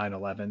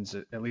 911s,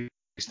 at least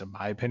in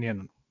my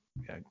opinion.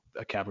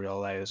 A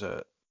Cabriolet is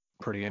a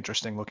pretty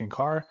interesting looking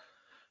car,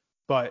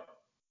 but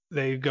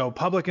they go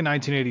public in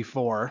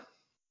 1984,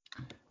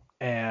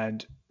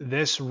 and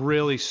this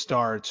really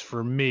starts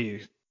for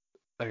me.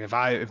 Like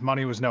if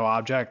money was no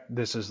object,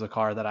 this is the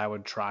car that I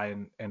would try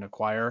and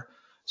acquire.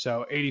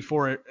 So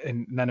 84,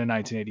 and then in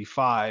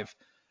 1985,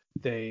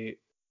 they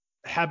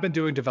have been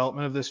doing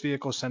development of this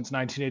vehicle since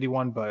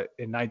 1981, but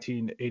in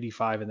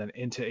 1985 and then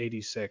into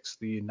 86,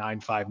 the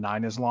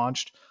 959 is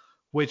launched,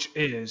 which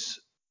is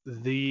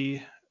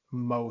the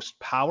most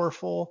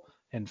powerful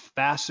and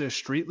fastest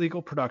street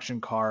legal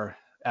production car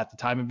at the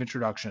time of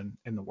introduction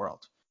in the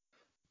world.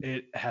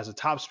 It has a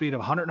top speed of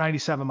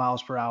 197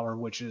 miles per hour,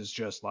 which is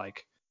just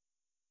like,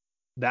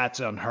 that's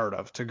unheard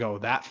of. To go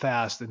that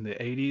fast in the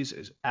 80s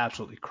is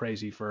absolutely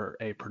crazy for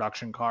a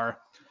production car.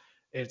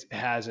 It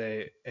has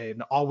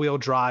an all-wheel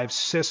drive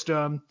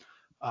system.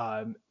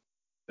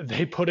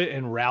 They put it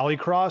in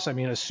rallycross. I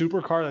mean, a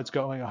supercar that's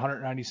going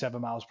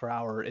 197 miles per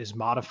hour is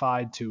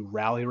modified to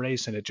rally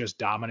race, and it just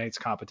dominates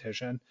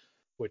competition,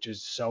 which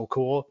is so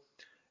cool.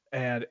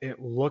 and it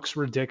looks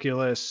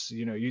ridiculous.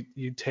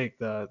 You take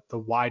the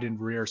widened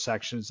rear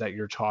sections that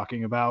you're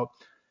talking about.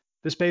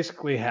 This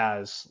basically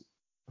has,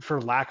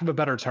 for lack of a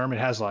better term, it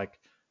has like,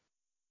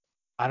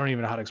 I don't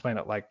even know how to explain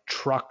it, like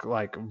truck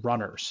like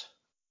runners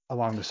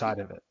along the side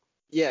of it.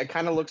 Yeah, it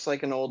kind of looks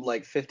like an old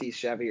like 50s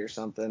Chevy or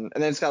something.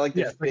 And then it's got like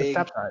Yeah, those it's like a big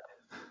step side.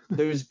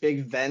 those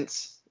big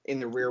vents in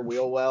the rear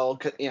wheel well,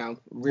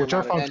 rear Which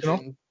are mounted functional.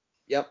 engine.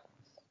 Yep.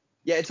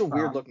 Yeah, it's a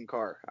weird Um, looking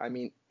car. I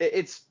mean,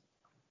 it's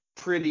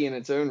pretty in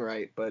its own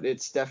right, but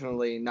it's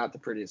definitely not the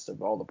prettiest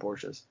of all the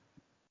Porsches.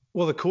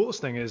 Well, the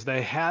coolest thing is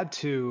they had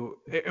to,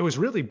 it was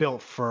really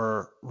built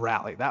for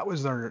rally. That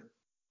was their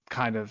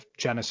kind of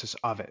genesis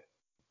of it.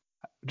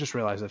 I just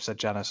realized I've said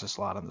genesis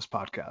a lot on this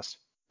podcast.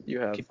 You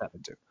have. Keep that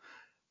in too.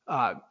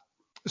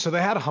 So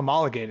they had to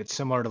homologate it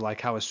similar to like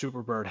how a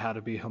Superbird had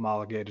to be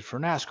homologated for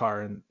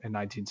NASCAR in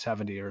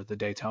 1970 or the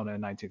Daytona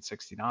in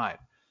 1969.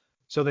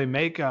 So they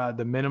make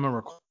the minimum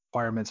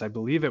requirements, I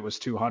believe it was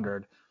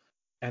 200.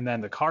 And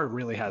then the car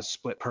really has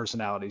split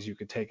personalities. You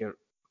could take it,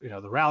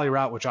 the rally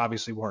route, which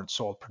obviously weren't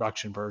sold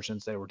production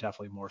versions. They were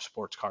definitely more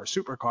sports cars,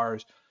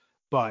 supercars,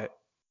 but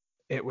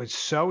it was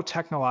so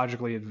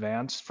technologically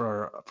advanced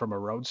from a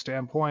road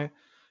standpoint.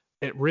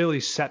 It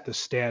really set the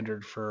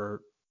standard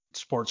for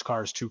sports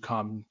cars to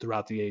come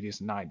throughout the 80s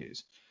and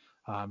 90s.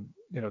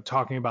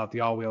 Talking about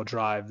the all-wheel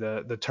drive,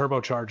 the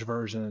turbocharged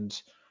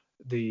versions,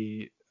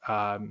 the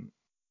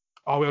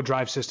all-wheel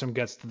drive system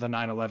gets to the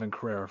 911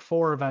 Carrera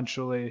 4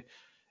 eventually.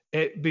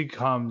 It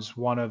becomes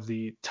one of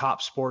the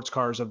top sports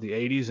cars of the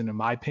 80s, and in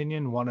my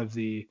opinion, one of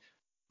the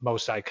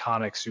most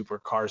iconic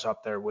supercars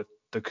up there with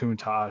the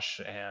Countach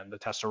and the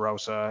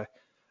Testarossa,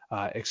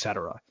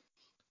 etc.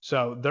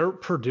 So they're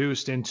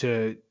produced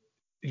into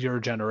your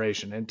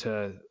generation,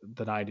 into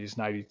the 90s,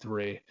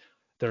 93.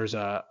 There's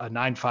a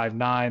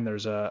 959,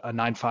 there's a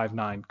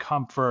 959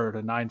 Comfort,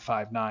 a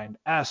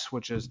 959S,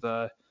 which is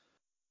the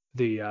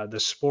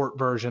sport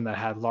version that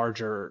had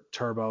larger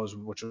turbos,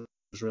 which was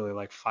really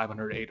like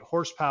 508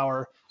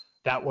 horsepower.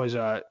 That was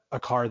a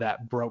car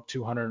that broke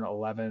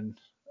 211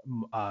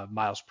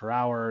 miles per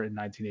hour in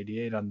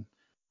 1988 on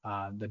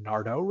the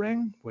Nardo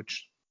ring,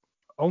 which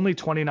only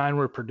 29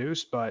 were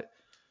produced, but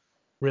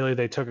really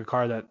they took a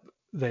car that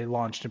they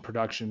launched in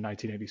production in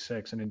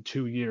 1986 and in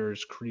 2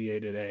 years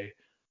created a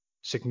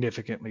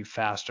significantly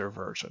faster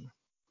version.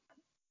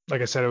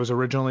 Like I said, it was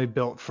originally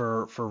built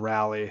for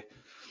rally.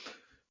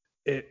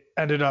 It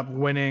ended up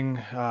winning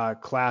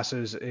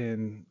classes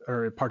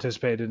it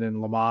participated in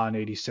Le Mans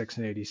in 86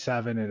 and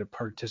 87, and it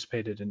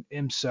participated in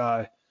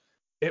IMSA.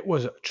 It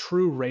was a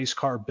true race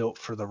car built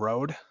for the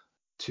road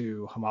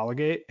to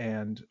homologate,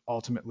 and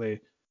ultimately,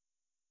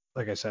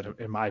 like I said,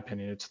 in my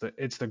opinion,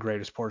 it's the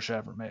greatest Porsche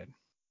ever made.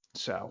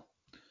 So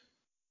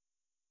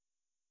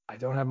I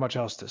don't have much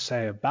else to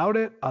say about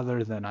it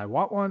other than I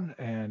want one,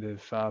 and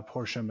if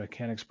Porsche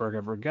Mechanicsburg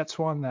ever gets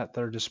one that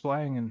they're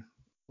displaying and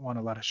want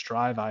to let us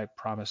drive, I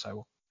promise I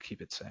will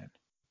keep it sane.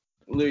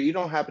 Lou, you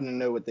don't happen to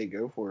know what they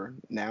go for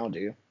now, do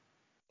you?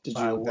 Did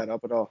you look that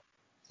up at all?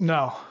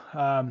 No.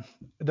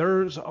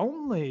 There's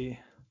only,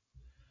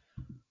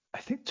 I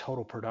think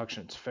total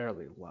production's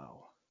fairly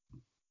low.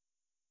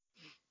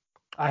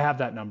 I have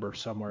that number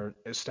somewhere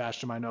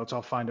stashed in my notes.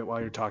 I'll find it while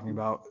you're talking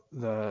about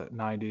the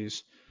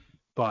 90s.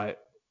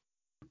 But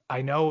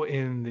I know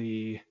in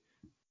the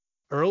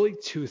early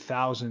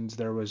 2000s,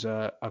 there was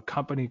a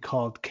company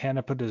called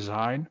Canepa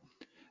Design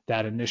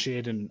that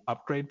initiated an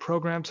upgrade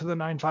program to the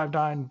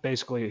 959.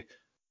 Basically,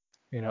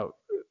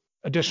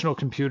 additional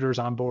computers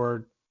on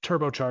board,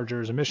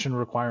 turbochargers, emission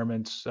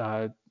requirements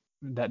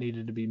that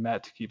needed to be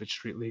met to keep it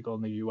street legal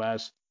in the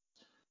U.S.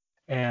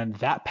 And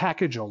that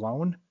package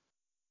alone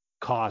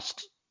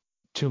cost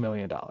 $2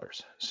 million.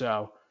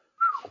 So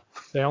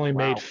they only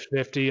made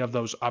 50 of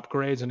those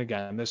upgrades. And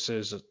again, this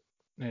is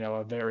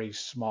a very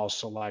small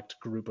select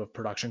group of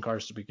production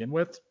cars to begin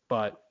with,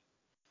 but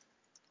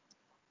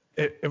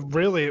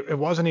it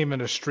wasn't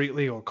even a street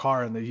legal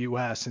car in the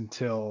US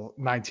until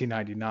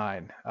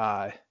 1999.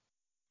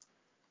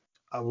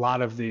 A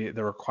lot of the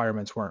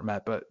requirements weren't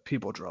met, but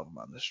people drove them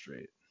on the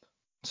street.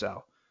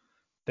 So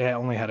they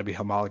only had to be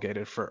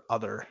homologated for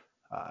other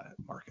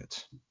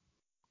markets.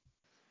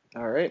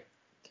 All right.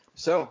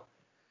 So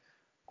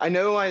I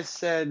know I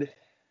said,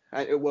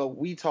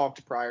 we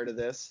talked prior to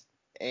this,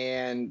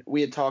 and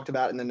we had talked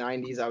about in the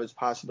 90s I was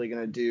possibly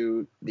going to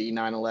do the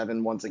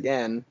 911 once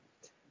again,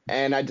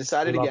 and I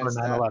decided against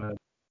that.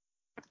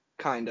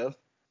 Kind of.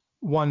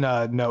 One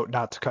note,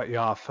 not to cut you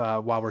off,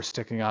 while we're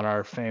sticking on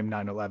our famed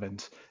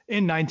 911s.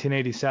 In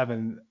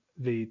 1987,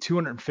 the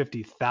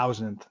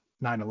 250,000th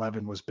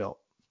 911 was built.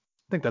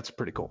 I think that's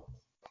pretty cool.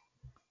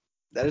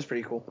 That is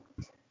pretty cool.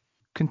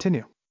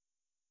 Continue.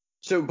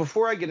 So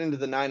before I get into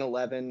the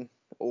 911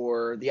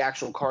 or the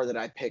actual car that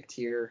I picked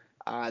here,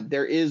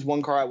 there is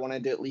one car I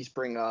wanted to at least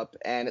bring up,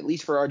 and at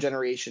least for our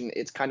generation,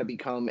 it's kind of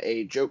become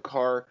a joke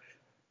car,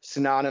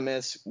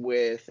 synonymous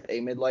with a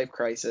midlife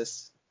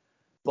crisis,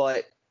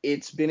 but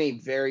it's been a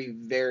very,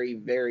 very,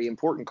 very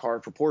important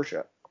car for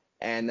Porsche,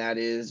 and that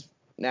is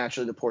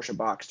naturally the Porsche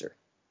Boxster.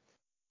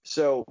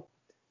 So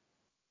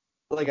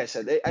like I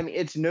said, I mean,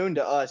 it's known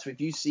to us.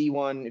 If you see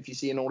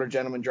an older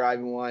gentleman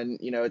driving one,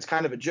 it's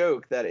kind of a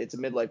joke that it's a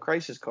midlife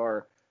crisis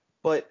car.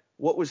 But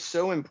what was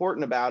so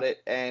important about it,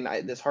 and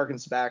this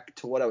harkens back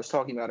to what I was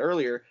talking about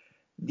earlier,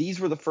 these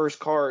were the first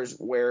cars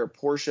where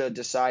Porsche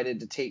decided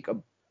to take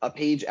a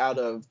page out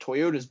of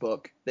Toyota's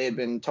book. They had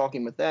been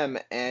talking with them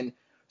and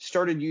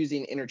started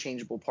using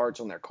interchangeable parts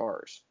on their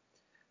cars.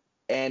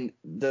 And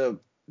the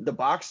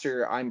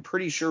Boxster, I'm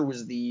pretty sure,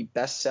 was the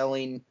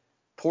best-selling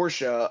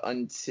Porsche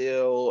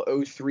until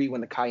 2003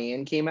 when the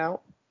Cayenne came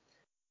out.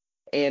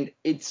 And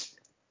it's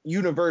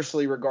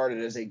universally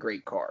regarded as a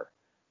great car.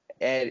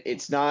 And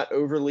it's not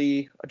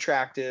overly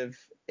attractive.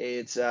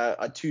 It's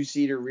a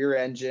two-seater rear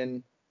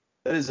engine.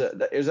 Is that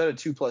a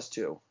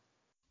 2+2?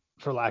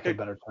 For lack of a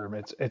better term,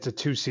 it's a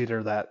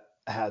two-seater that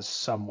has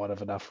somewhat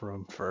of enough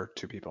room for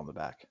two people in the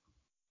back.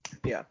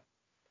 Yeah.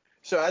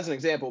 So as an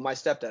example, my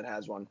stepdad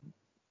has one,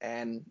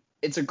 and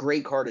it's a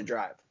great car to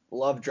drive.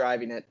 Love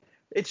driving it.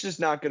 It's just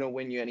not going to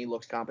win you any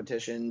looks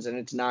competitions, and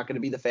it's not going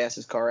to be the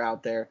fastest car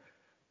out there.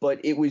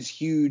 But it was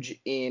huge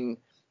in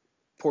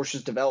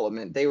Porsche's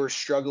development. They were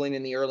struggling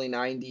in the early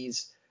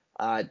 90s,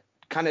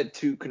 kind of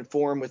to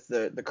conform with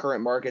the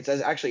current markets,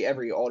 as actually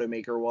every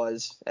automaker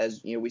was,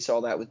 as we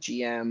saw that with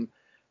GM,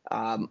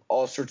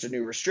 all sorts of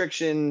new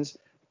restrictions.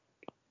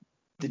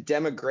 The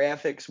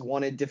demographics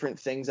wanted different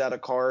things out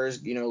of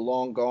cars.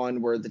 Long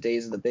gone were the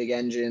days of the big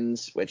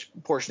engines, which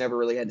Porsche never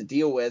really had to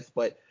deal with.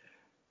 But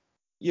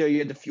you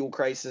had the fuel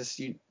crisis.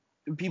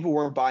 People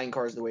weren't buying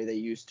cars the way they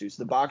used to.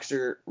 So the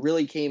Boxster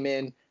really came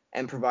in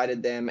and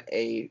provided them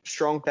a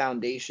strong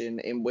foundation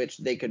in which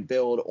they could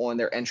build on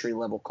their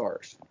entry-level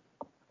cars.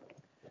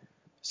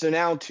 So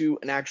now to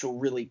an actual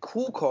really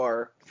cool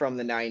car from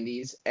the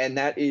 90s, and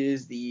that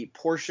is the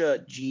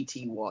Porsche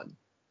GT1.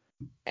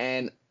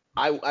 And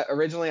I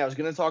originally was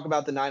going to talk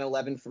about the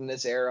 911 from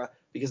this era,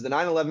 because the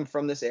 911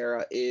 from this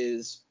era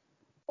is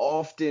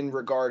often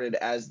regarded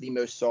as the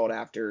most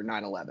sought-after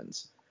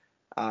 911s.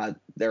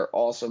 They're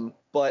awesome,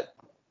 but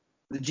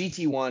the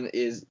GT1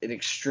 is an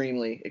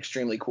extremely,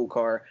 extremely cool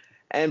car.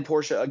 And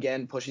Porsche,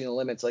 again, pushing the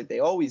limits like they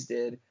always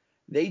did.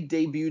 They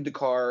debuted the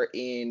car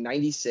in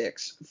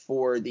 96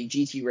 for the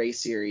GT Race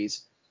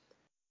Series.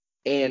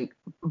 And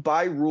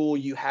by rule,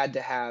 you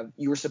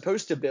were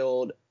supposed to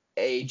build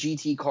a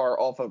GT car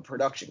off of a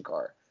production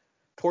car.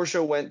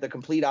 Porsche went the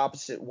complete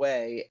opposite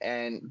way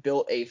and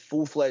built a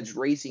full-fledged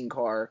racing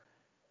car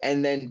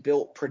and then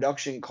built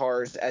production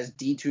cars as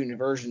detuned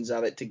versions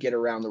of it to get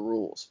around the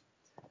rules.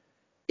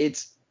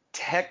 It's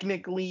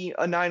technically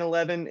a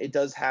 911. It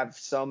does have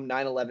some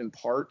 911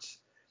 parts.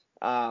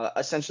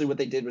 Essentially what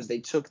they did was they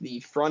took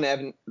the front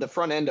end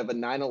of a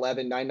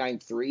 911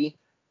 993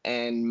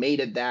 and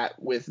mated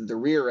that with the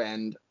rear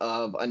end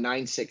of a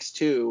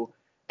 962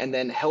 and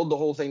then held the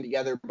whole thing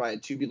together by a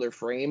tubular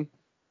frame.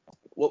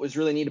 What was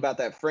really neat about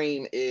that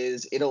frame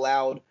is it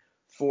allowed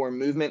for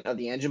movement of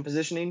the engine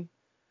positioning.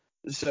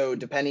 So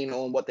depending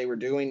on what they were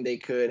doing, they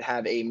could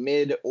have a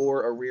mid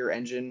or a rear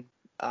engine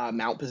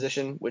mount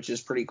position, which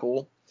is pretty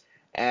cool.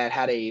 And it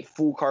had a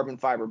full carbon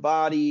fiber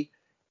body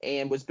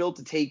and was built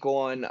to take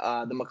on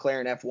the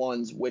McLaren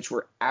F1s, which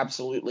were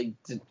absolutely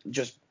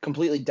just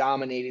completely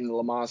dominating the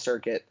Le Mans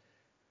circuit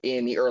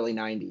in the early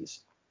 90s.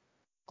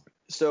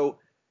 So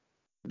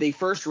they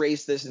first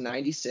raced this in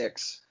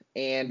 96,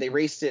 and they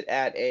raced it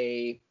at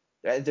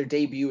their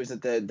debut was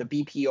at the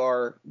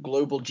BPR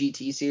Global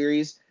GT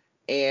Series,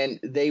 and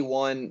they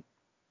won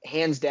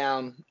hands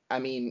down. I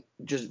mean,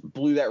 just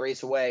blew that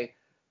race away.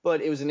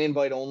 But it was an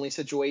invite-only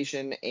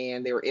situation,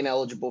 and they were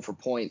ineligible for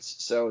points,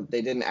 so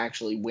they didn't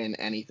actually win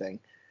anything.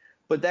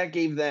 But that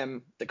gave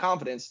them the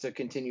confidence to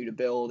continue to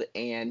build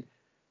and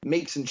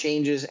make some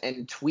changes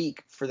and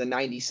tweak for the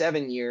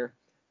 97 year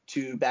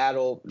to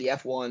battle the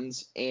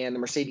F1s and the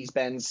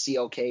Mercedes-Benz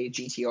CLK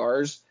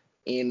GTRs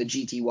in the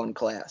GT1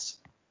 class.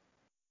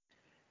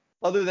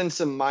 Other than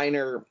some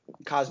minor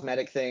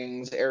cosmetic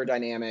things,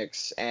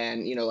 aerodynamics,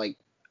 and, like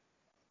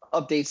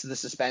updates to the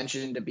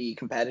suspension to be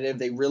competitive,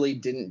 they really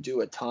didn't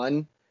do a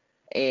ton.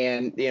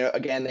 And,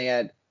 again, they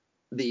had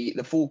the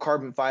full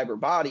carbon fiber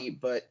body,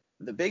 but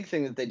the big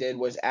thing that they did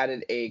was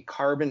added a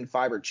carbon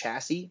fiber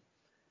chassis,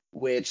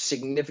 which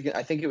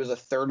I think it was a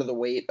third of the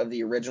weight of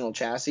the original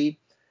chassis,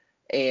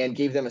 and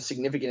gave them a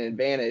significant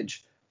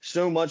advantage.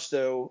 So much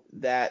so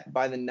that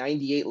by the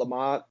 98 Le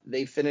Mans,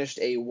 they finished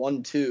a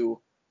 1-2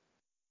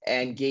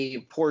 and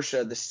gave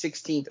Porsche the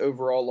 16th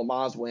overall Le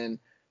Mans win,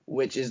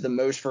 which is the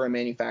most for a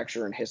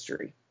manufacturer in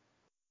history.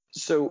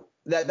 So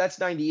that's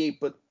 98,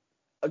 but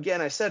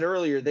again, I said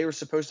earlier, they were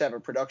supposed to have a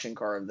production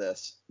car of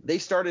this. They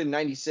started in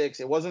 96.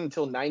 It wasn't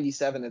until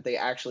 97 that they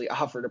actually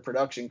offered a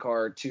production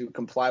car to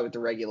comply with the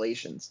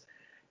regulations.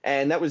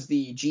 And that was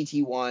the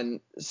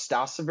GT1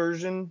 Strasse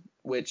version,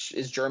 which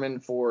is German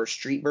for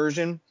street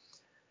version,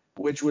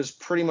 which was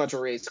pretty much a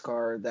race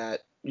car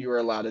that you were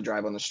allowed to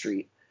drive on the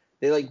street.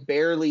 They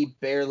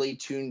barely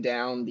tuned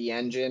down the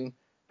engine,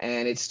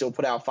 and it still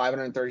put out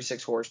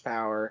 536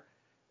 horsepower.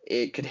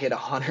 It could hit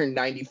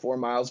 194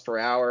 miles per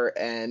hour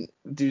and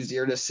do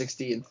 0 to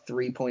 60 in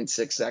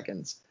 3.6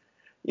 seconds.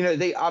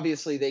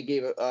 they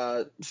gave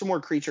some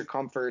more creature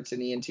comforts in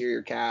the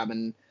interior cab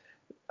and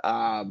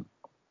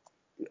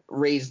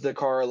raised the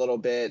car a little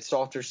bit,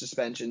 softer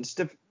suspension,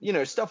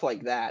 stuff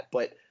like that.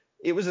 But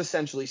it was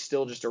essentially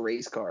still just a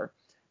race car.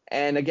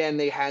 And again,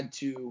 they had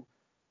to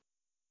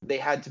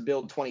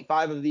build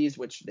 25 of these,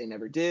 which they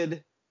never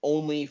did.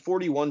 Only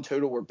 41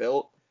 total were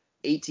built.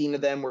 18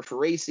 of them were for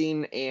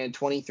racing and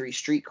 23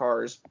 street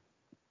cars.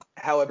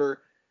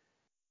 However,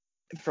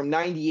 from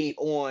 98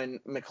 on,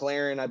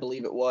 McLaren, I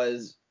believe it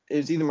was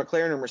either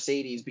McLaren or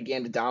Mercedes,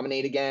 began to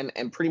dominate again,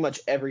 and pretty much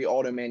every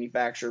auto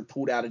manufacturer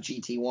pulled out a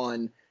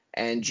GT1,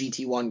 and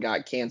GT1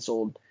 got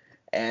canceled.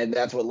 And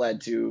that's what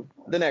led to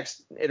the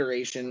next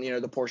iteration,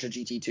 the Porsche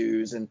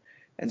GT2s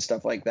and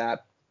stuff like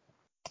that.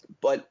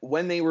 But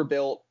when they were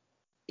built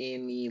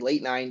in the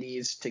late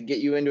 90s, to get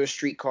you into a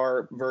street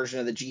car version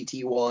of the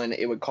GT1,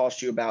 it would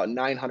cost you about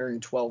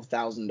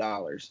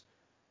 $912,000.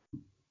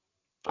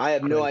 I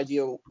have no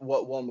idea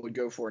what one would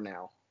go for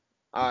now.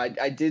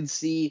 I did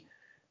see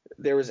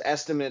there was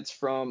estimates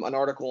from an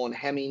article on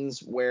Hemmings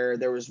where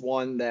there was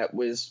one that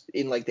was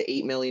in like the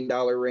 $8 million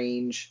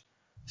range,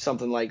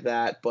 something like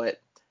that.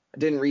 But I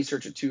didn't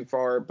research it too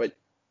far. But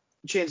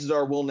chances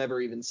are we'll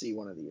never even see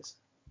one of these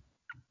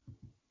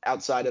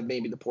outside of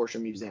maybe the Porsche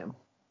Museum.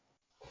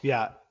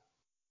 Yeah,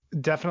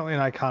 definitely an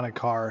iconic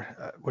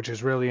car, which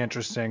is really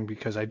interesting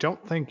because I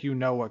don't think you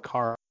know what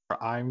car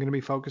I'm going to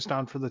be focused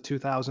on for the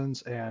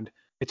 2000s, and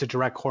it's a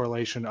direct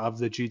correlation of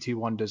the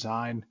GT1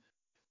 design.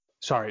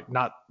 Sorry,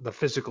 not the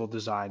physical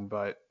design,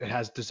 but it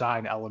has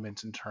design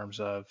elements in terms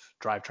of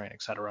drivetrain,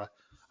 etc.,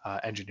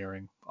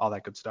 engineering, all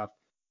that good stuff.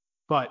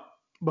 But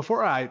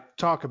before I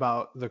talk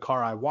about the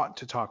car I want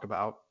to talk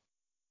about,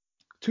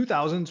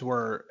 2000s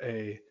were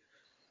a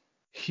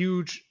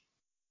huge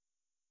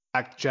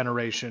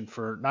generation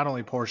for not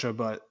only Porsche,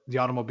 but the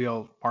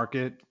automobile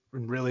market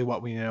and really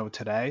what we know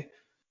today.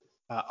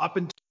 Up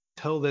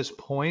until this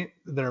point,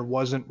 there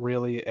wasn't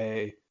really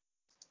a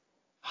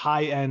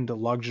high-end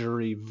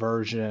luxury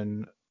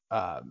version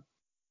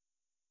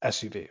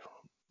SUV.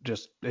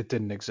 Just it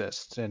didn't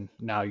exist. And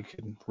now you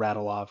can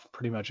rattle off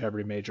pretty much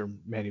every major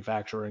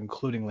manufacturer,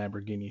 including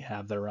Lamborghini,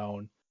 have their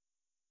own,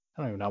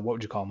 I don't even know, what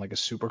would you call them, like a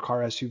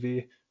supercar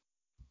SUV?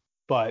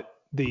 But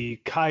the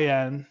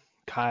Cayenne,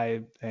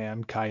 I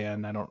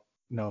don't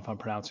know if I'm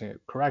pronouncing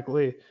it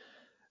correctly,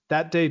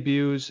 that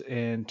debuts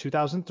in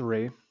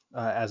 2003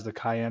 as the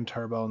Cayenne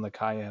Turbo and the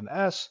Cayenne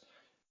S.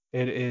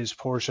 It is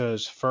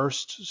Porsche's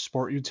first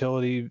sport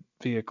utility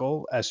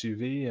vehicle,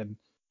 SUV, and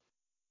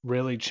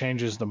really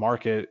changes the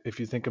market. If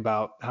you think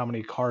about how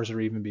many cars are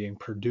even being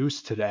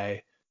produced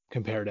today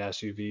compared to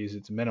SUVs,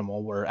 it's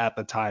minimal, where at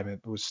the time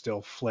it was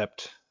still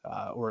flipped,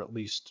 or at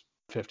least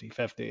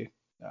 50-50.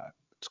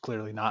 It's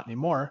clearly not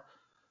anymore.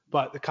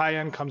 But the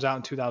Cayenne comes out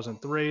in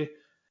 2003.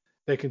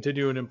 They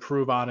continue and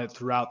improve on it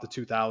throughout the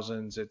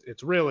 2000s.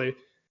 It's really,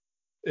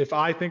 if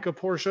I think of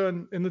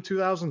Porsche in the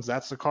 2000s,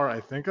 that's the car I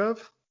think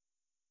of.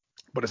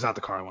 But it's not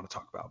the car I want to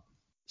talk about.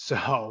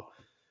 So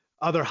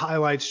other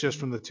highlights just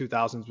from the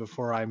 2000s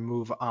before I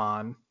move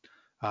on,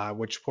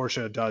 which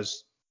Porsche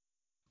does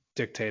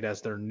dictate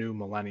as their new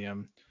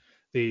millennium.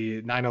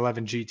 The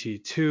 911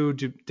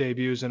 GT2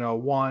 debuts in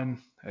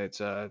 2001.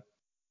 It's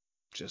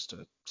just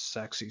a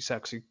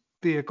sexy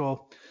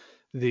vehicle.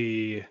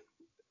 The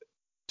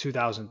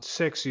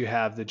 2006, you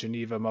have the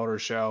Geneva Motor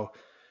Show.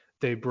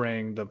 They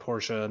bring the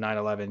Porsche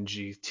 911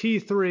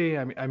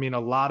 GT3. I mean, a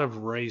lot of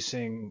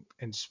racing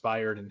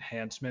inspired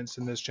enhancements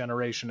in this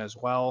generation as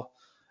well.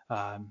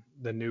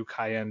 The new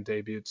Cayenne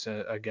debuts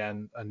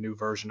again, a new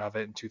version of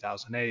it in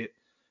 2008.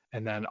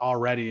 And then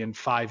already in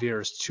 5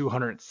 years,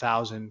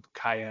 200,000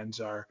 Cayennes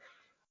are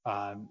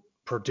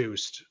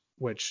produced,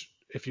 which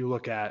if you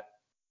look at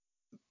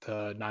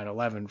the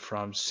 911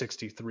 from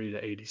 63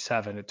 to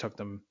 87, it took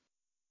them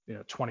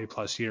 20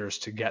 plus years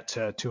to get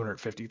to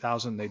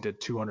 250,000. They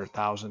did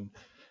 200,000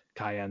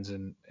 Cayennes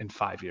in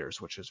 5 years,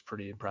 which is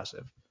pretty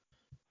impressive.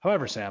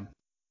 However, Sam,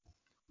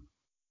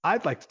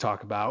 I'd like to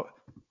talk about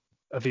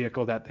a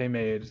vehicle that they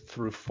made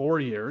through 4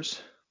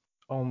 years,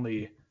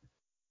 only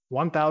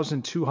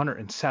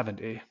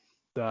 1,270,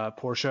 the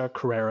Porsche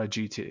Carrera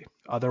GT,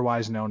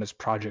 otherwise known as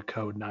Project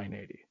Code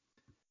 980.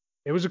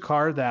 It was a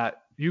car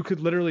that you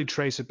could literally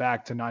trace it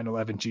back to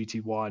 911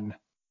 GT1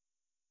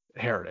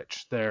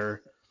 heritage.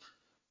 They're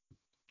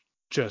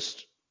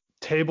just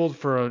tabled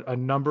for a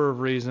number of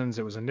reasons.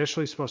 It was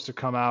initially supposed to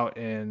come out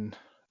in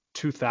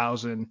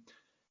 2000,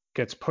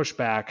 gets pushed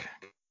back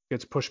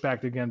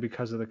again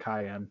because of the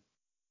Cayenne,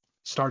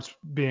 starts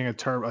being a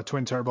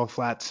twin turbo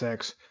flat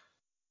six,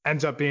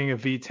 ends up being a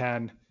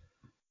V10.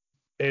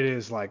 It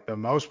is like the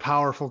most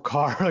powerful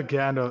car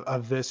again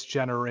of this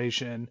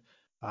generation.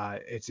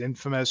 It's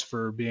infamous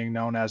for being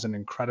known as an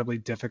incredibly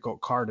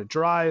difficult car to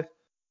drive.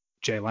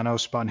 Jay Leno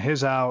spun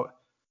his out.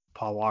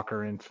 Paul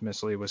Walker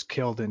infamously was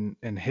killed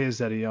in his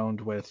that he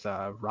owned with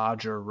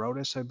Roger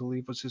Rodas, I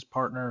believe was his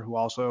partner, who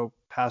also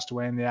passed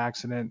away in the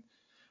accident.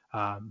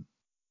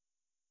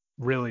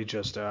 Really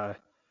just an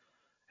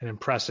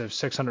impressive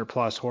 600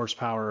 plus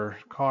horsepower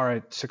car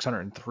at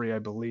 603, I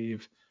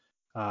believe.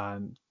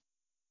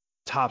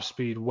 top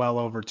speed well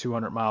over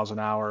 200 miles an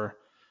hour,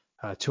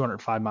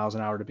 205 miles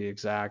an hour to be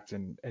exact,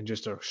 and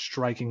just a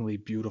strikingly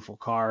beautiful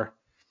car.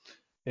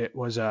 It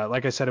was,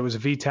 like I said, it was a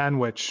V10,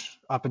 which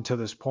up until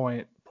this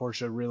point,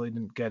 Porsche really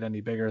didn't get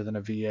any bigger than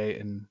a V8,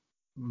 and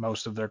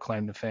most of their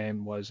claim to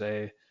fame was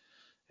a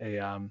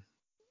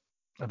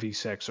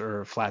V6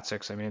 or a flat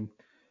six. I mean,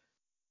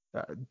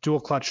 dual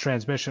clutch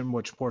transmission,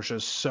 which Porsche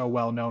is so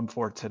well known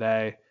for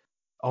today,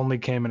 only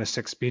came in a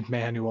 6-speed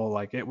manual.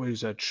 Like, it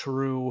was a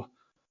true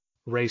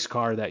race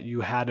car that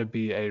you had to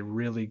be a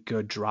really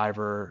good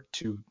driver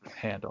to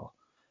handle.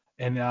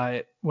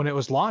 And when it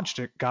was launched,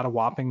 it got a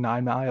whopping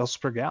 9 miles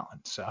per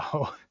gallon.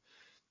 So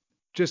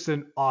just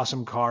an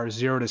awesome car,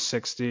 0 to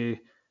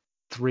 60,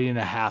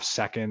 3.5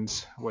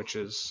 seconds, which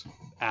is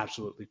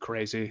absolutely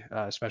crazy,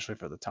 especially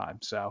for the time.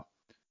 So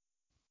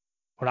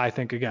when I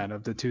think, again,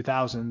 of the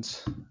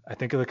 2000s, I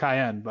think of the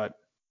Cayenne, but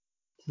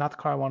not the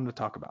car I wanted to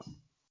talk about.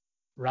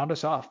 Round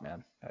us off,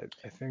 man.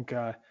 I think.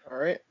 All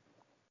right.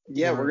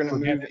 Yeah, we're going to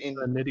move in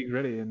the nitty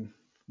gritty and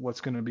what's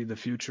going to be the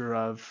future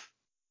of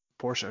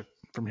Porsche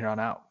from here on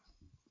out.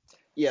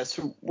 Yeah,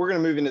 so we're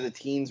going to move into the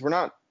teens. We're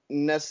not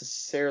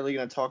necessarily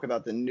going to talk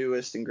about the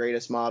newest and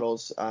greatest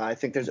models. I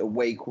think there's a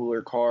way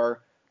cooler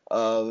car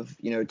of,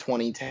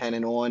 2010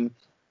 and on.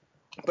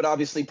 But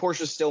obviously,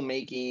 Porsche's still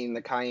making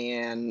the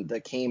Cayenne, the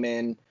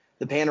Cayman,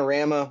 the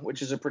Panorama,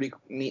 which is a pretty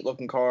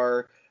neat-looking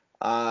car,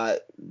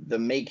 the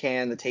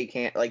Macan, the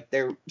Taycan. Like,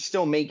 they're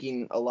still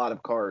making a lot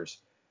of cars.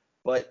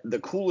 But the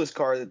coolest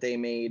car that they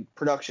made,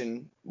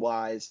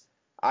 production-wise,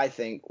 I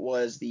think,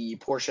 was the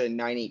Porsche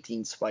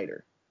 918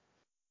 Spyder.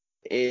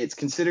 It's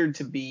considered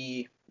to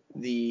be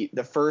the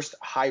first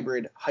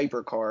hybrid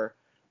hypercar,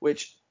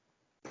 which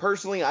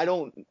personally I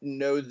don't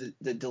know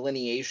the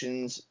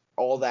delineations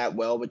all that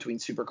well between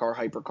supercar,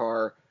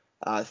 hypercar,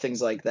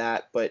 things like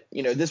that. But,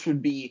 this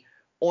would be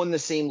on the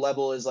same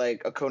level as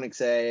like a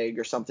Koenigsegg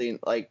or something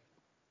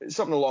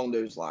along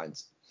those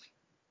lines.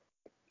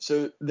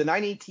 So the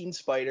 918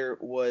 Spyder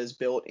was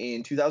built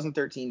in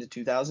 2013 to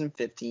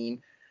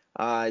 2015.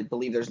 I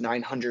believe there's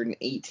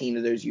 918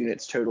 of those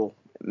units total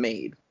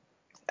made.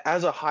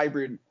 As a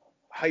hybrid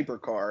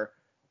hypercar,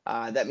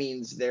 that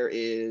means there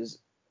is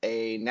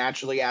a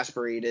naturally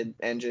aspirated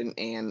engine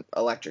and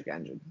electric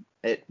engine.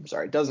 It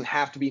doesn't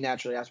have to be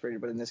naturally aspirated,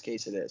 but in this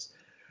case it is.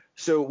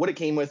 So what it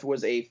came with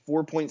was a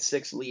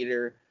 4.6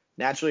 liter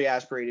naturally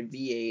aspirated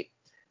V8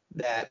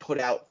 that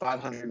put out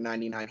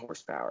 599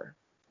 horsepower.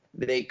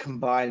 They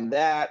combined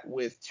that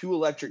with 2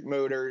 electric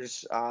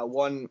motors,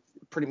 one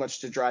pretty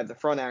much to drive the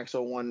front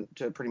axle, one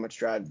to pretty much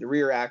drive the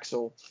rear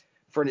axle,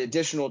 for an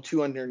additional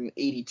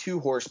 282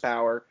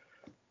 horsepower,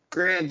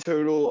 grand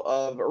total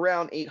of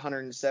around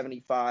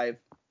 875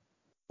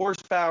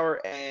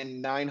 horsepower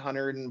and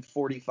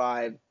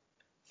 945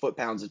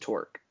 foot-pounds of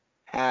torque.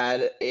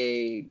 Had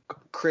a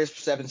crisp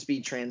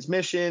 7-speed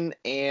transmission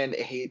and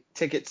a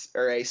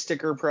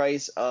sticker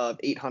price of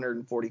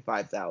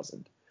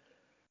 $845,000.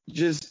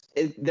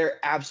 They're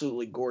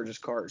absolutely gorgeous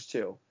cars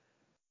too.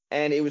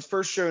 And it was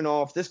first shown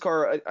off, this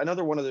car,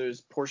 another one of those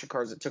Porsche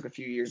cars that took a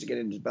few years to get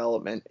into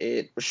development.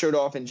 It was showed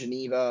off in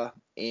Geneva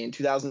in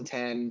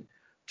 2010,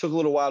 took a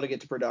little while to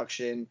get to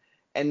production.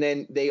 And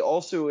then they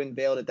also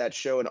unveiled at that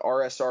show an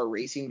RSR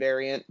racing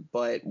variant,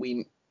 but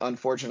we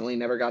unfortunately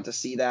never got to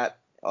see that.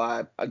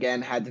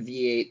 Again, had the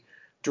V8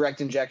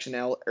 direct injection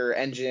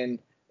engine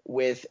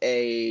with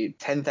a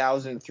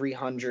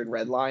 10,300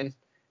 redline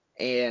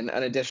and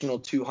an additional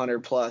 200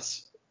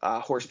 plus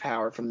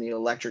horsepower from the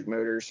electric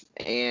motors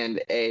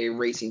and a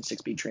racing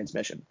 6-speed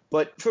transmission.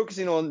 But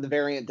focusing on the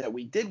variant that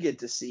we did get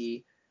to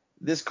see,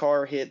 this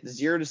car hit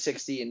 0 to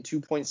 60 in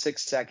 2.6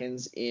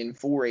 seconds in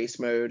full race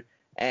mode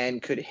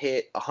and could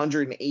hit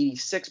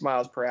 186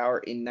 miles per hour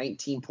in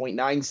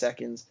 19.9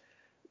 seconds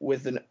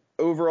with an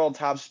overall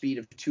top speed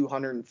of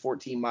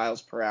 214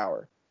 miles per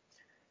hour.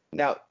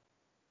 Now,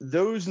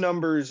 those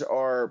numbers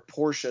are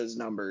Porsche's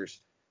numbers.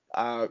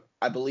 I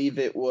believe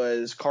it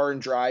was Car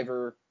and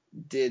Driver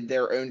did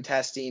their own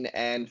testing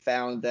and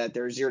found that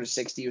their 0 to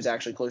 60 was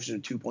actually closer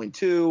to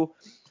 2.2.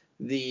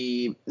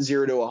 The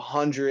 0 to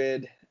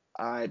 100,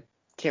 I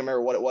can't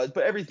remember what it was,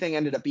 but everything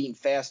ended up being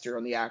faster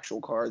on the actual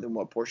car than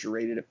what Porsche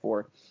rated it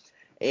for.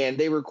 And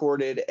they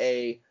recorded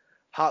a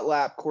hot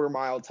lap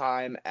quarter-mile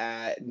time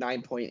at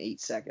 9.8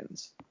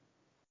 seconds.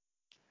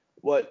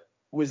 What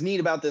was neat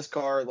about this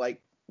car,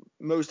 like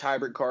most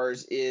hybrid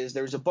cars, is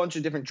there's a bunch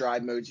of different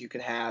drive modes you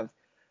could have.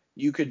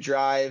 You could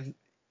drive,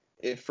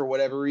 if for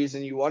whatever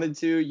reason you wanted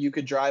to, you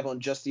could drive on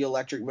just the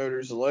electric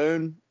motors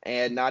alone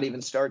and not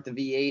even start the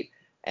V8,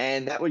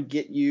 and that would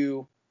get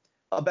you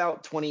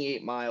about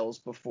 28 miles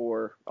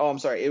before,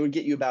 it would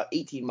get you about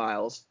 18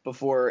 miles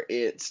before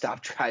it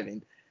stopped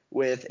driving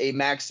with a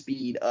max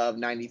speed of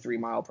 93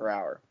 mile per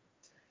hour.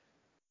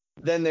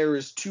 Then there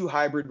was 2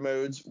 hybrid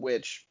modes,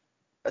 which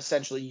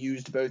essentially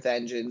used both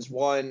engines.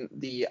 One,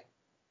 the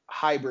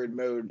hybrid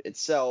mode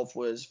itself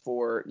was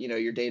for,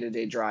 your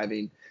day-to-day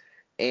driving,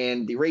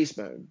 and the race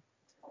mode.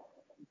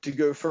 To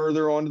go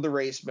further onto the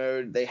race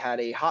mode, they had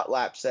a hot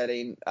lap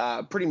setting,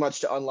 pretty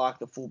much to unlock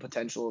the full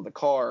potential of the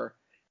car.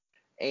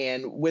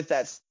 And with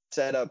that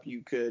setup,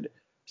 you could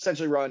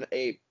essentially run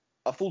a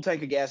full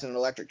tank of gas and an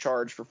electric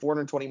charge for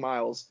 420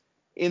 miles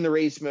in the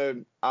race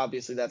mode.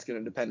 Obviously, that's going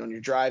to depend on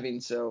your driving.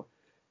 So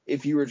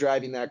if you were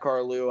driving that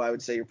car, Lou, I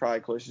would say you're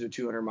probably closer to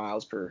 200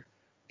 miles per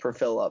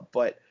fill up.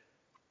 But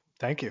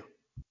thank you.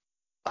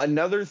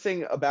 Another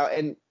thing about,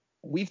 and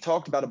we've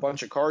talked about a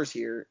bunch of cars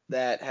here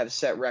that have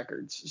set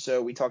records.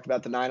 So we talked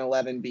about the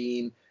 911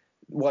 being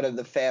one of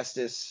the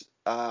fastest.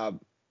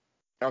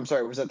 I'm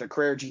sorry, was that the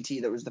Carrera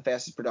GT that was the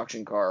fastest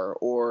production car,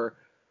 or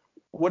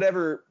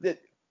whatever? That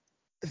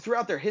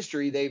throughout their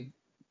history, they've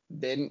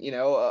been,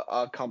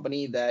 a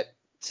company that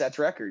sets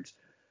records.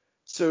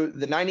 So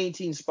the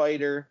 918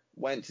 Spider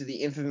went to the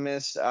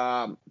infamous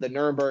the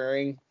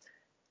Nürburgring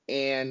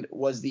and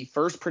was the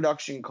first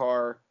production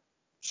car,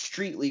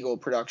 street legal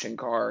production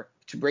car,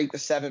 to break the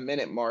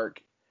 7-minute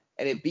mark,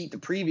 and it beat the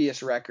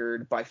previous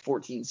record by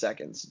 14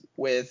 seconds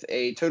with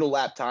a total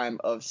lap time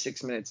of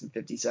 6 minutes and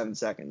 57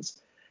 seconds.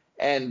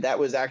 And that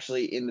was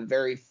actually in the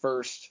very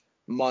first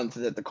month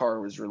that the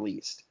car was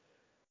released.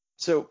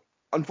 So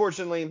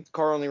unfortunately, the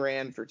car only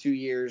ran for 2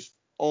 years,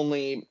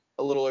 only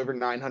a little over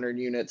 900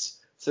 units.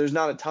 So there's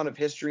not a ton of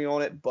history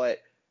on it, but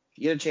if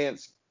you get a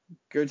chance,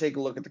 go take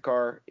a look at the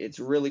car. It's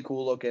really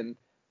cool looking,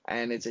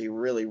 and it's a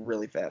really,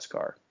 really fast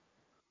car.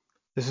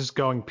 This is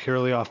going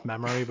purely off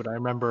memory, but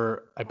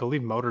I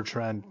believe Motor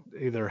Trend,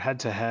 either Head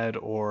to Head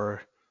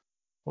or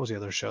what was the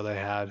other show they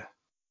had?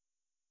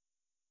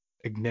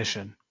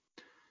 Ignition.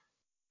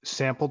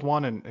 Sampled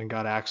one and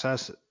got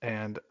access.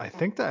 And I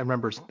think that I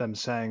remember them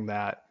saying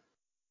that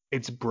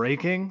its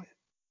braking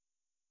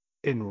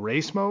in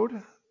race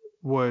mode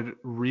would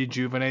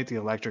rejuvenate the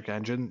electric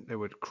engine. It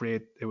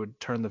would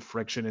turn the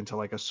friction into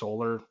like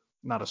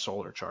not a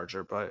solar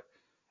charger, but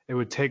it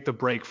would take the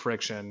brake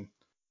friction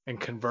and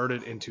convert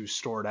it into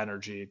stored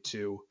energy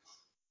to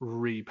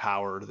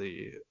repower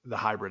the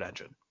hybrid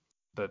engine.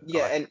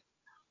 And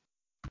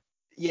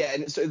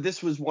so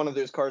this was one of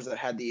those cars that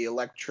had the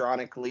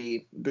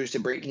electronically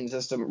boosted braking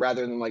system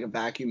rather than like a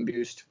vacuum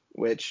boost,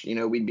 which,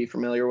 we'd be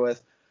familiar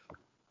with.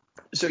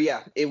 So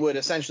yeah, it would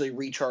essentially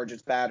recharge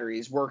its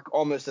batteries, work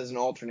almost as an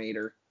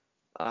alternator.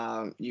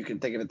 You can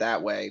think of it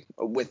that way,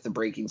 with the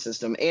braking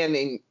system,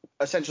 and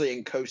essentially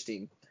in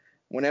coasting.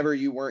 Whenever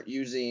you weren't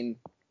using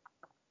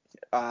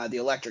the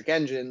electric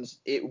engines,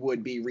 it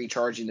would be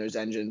recharging those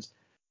engines.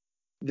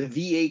 The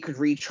V8 could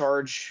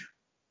recharge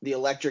the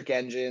electric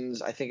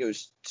engines. I think it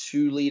was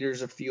 2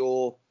 liters of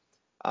fuel.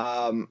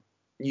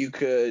 You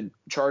could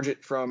charge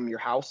it from your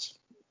house,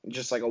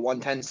 just like a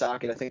 110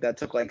 socket. I think that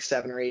took like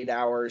 7 or 8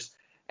 hours.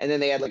 And then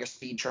they had like a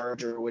speed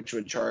charger, which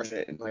would charge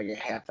it in like a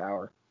half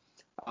hour.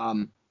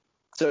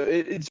 So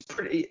it's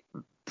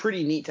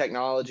pretty neat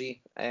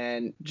technology,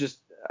 and just,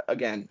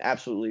 again,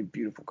 absolutely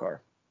beautiful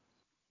car.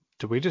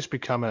 Did we just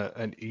become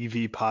an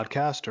EV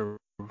podcast, or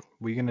are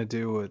we going to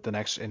do the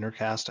next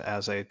Intercast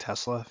as a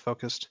Tesla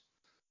focused?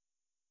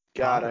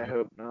 God, I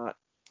hope not.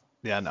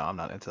 Yeah, no, I'm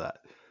not into that.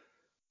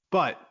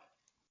 But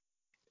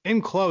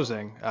in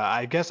closing,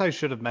 I guess I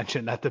should have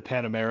mentioned that the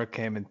Panamera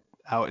came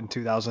out in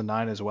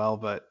 2009 as well,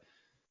 but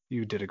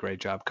you did a great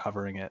job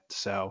covering it.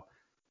 So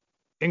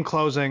in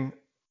closing,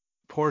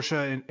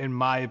 Porsche, in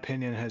my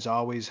opinion, has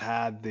always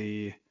had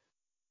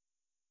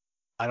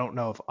I don't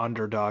know if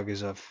underdog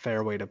is a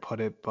fair way to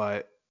put it,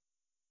 but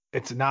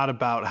it's not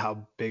about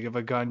how big of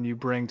a gun you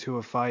bring to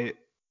a fight.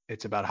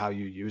 It's about how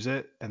you use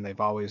it. And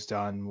they've always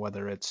done,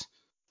 whether it's,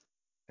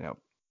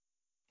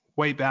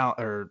 weight balance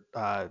or,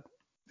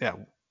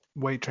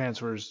 weight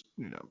transfers,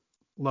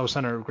 low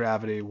center of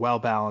gravity,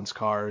 well-balanced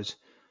cars.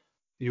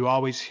 You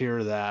always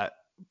hear that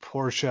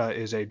Porsche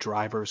is a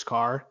driver's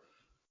car,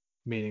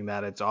 meaning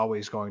that it's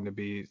always going to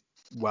be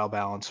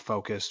well-balanced,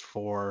 focused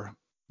for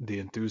the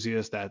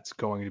enthusiast that's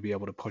going to be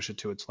able to push it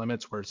to its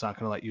limits, where it's not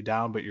going to let you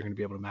down, but you're going to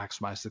be able to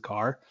maximize the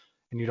car.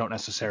 And you don't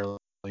necessarily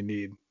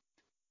need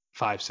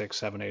 5, 6,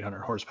 7,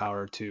 800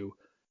 horsepower to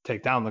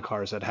take down the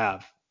cars that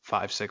have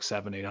 5, 6,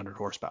 7, 800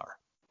 horsepower.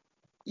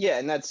 Yeah,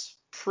 and that's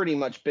pretty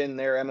much been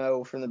their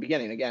MO from the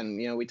beginning. Again,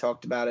 we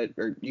talked about it,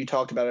 or you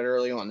talked about it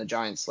early on, the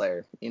Giant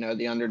Slayer,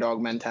 the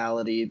underdog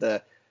mentality,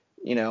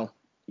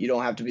 you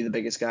don't have to be the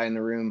biggest guy in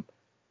the room.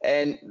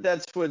 And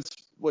that's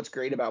what's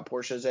great about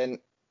Porsches. And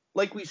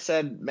like we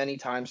said many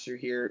times through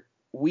here,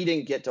 we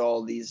didn't get to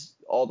all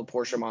the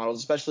Porsche models,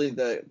 especially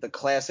the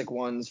classic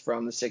ones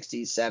from the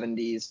 60s,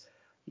 70s.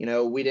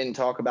 We didn't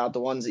talk about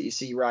the ones that you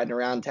see riding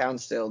around town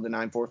still, the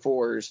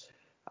 944s,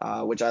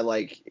 which I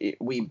like.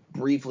 We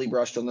briefly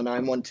brushed on the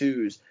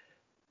 912s.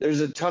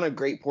 There's a ton of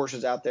great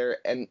Porsches out there,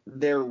 and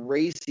their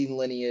racing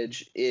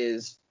lineage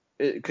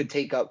could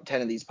take up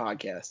 10 of these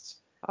podcasts.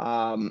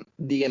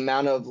 The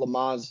amount of Le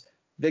Mans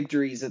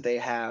victories that they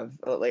have,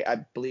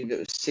 I believe it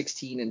was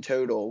 16 in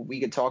total. We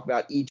could talk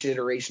about each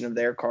iteration of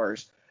their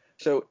cars.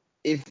 So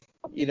if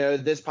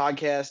this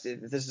podcast,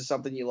 if this is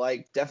something you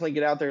like, definitely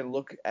get out there and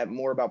look at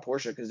more about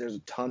Porsche, because there's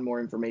a ton more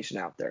information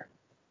out there.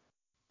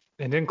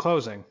 And in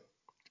closing,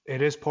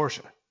 it is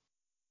Porsche.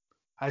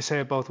 I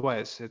say it both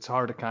ways. It's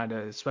hard to kind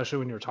of, especially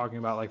when you're talking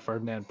about like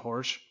Ferdinand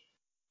Porsche,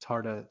 it's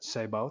hard to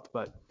say both,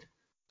 but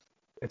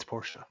It's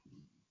Porsche.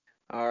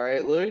 All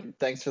right, Louis,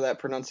 thanks for that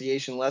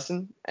pronunciation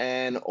lesson.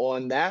 And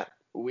on that,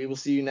 we will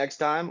see you next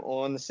time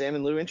on the Sam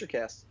and Lou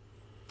Intercast.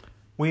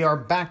 We are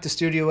back to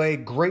Studio A.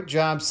 Great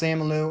job,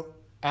 Sam and Lou.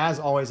 As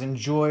always,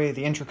 enjoy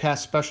the Intercast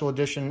Special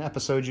Edition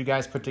episodes you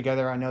guys put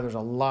together. I know there's a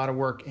lot of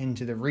work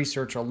into the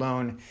research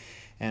alone,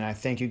 and I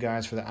thank you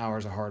guys for the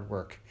hours of hard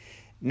work.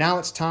 Now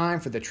it's time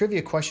for the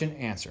trivia question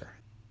answer.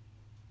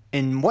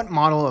 In what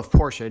model of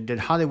Porsche did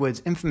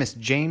Hollywood's infamous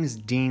James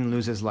Dean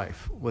lose his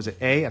life? Was it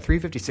A, a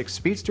 356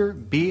 Speedster,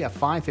 B, a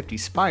 550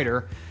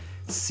 Spider,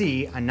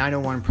 C, a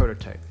 901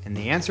 prototype? And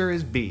the answer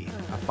is B,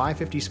 a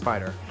 550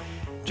 Spider.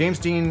 James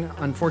Dean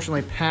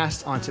unfortunately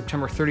passed on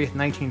September 30th,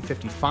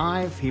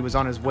 1955. He was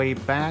on his way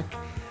back.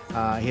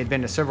 He had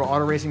been to several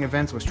auto racing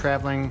events, was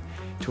traveling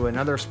to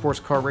another sports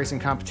car racing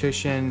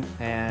competition,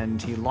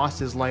 and he lost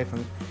his life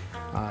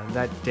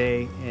that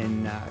day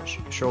in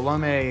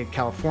Cholome,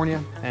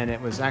 California, and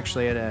it was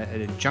actually at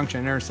a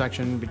junction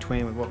intersection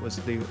between what was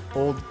the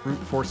old Route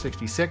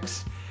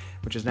 466,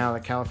 which is now the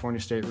California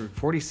State Route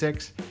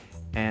 46,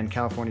 and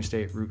California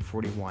State Route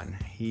 41.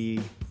 He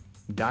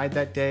died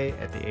that day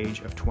at the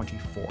age of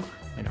 24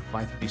 in a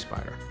 550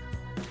 Spider.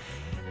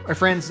 My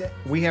friends,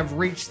 we have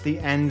reached the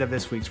end of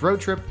this week's road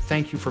trip.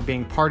 Thank you for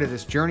being part of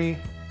this journey.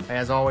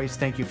 As always,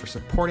 thank you for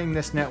supporting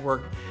this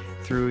network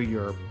through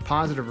your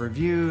positive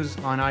reviews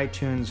on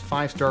iTunes,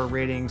 5-star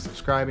ratings,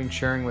 subscribing,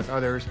 sharing with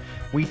others.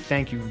 We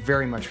thank you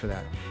very much for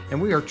that.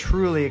 And we are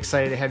truly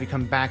excited to have you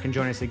come back and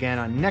join us again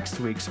on next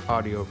week's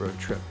audio road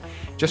trip.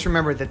 Just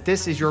remember that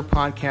this is your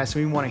podcast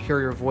and we want to hear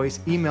your voice.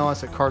 Email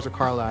us at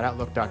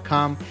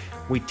carsofcarlisle@outlook.com.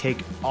 We take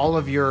all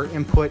of your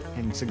input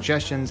and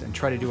suggestions and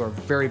try to do our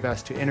very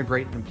best to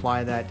integrate and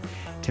apply that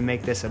to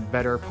make this a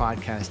better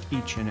podcast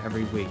each and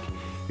every week.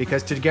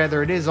 Because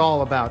together it is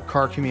all about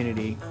car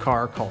community,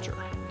 car culture.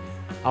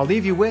 I'll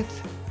leave you with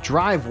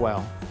drive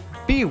well,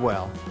 be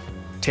well,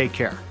 take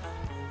care.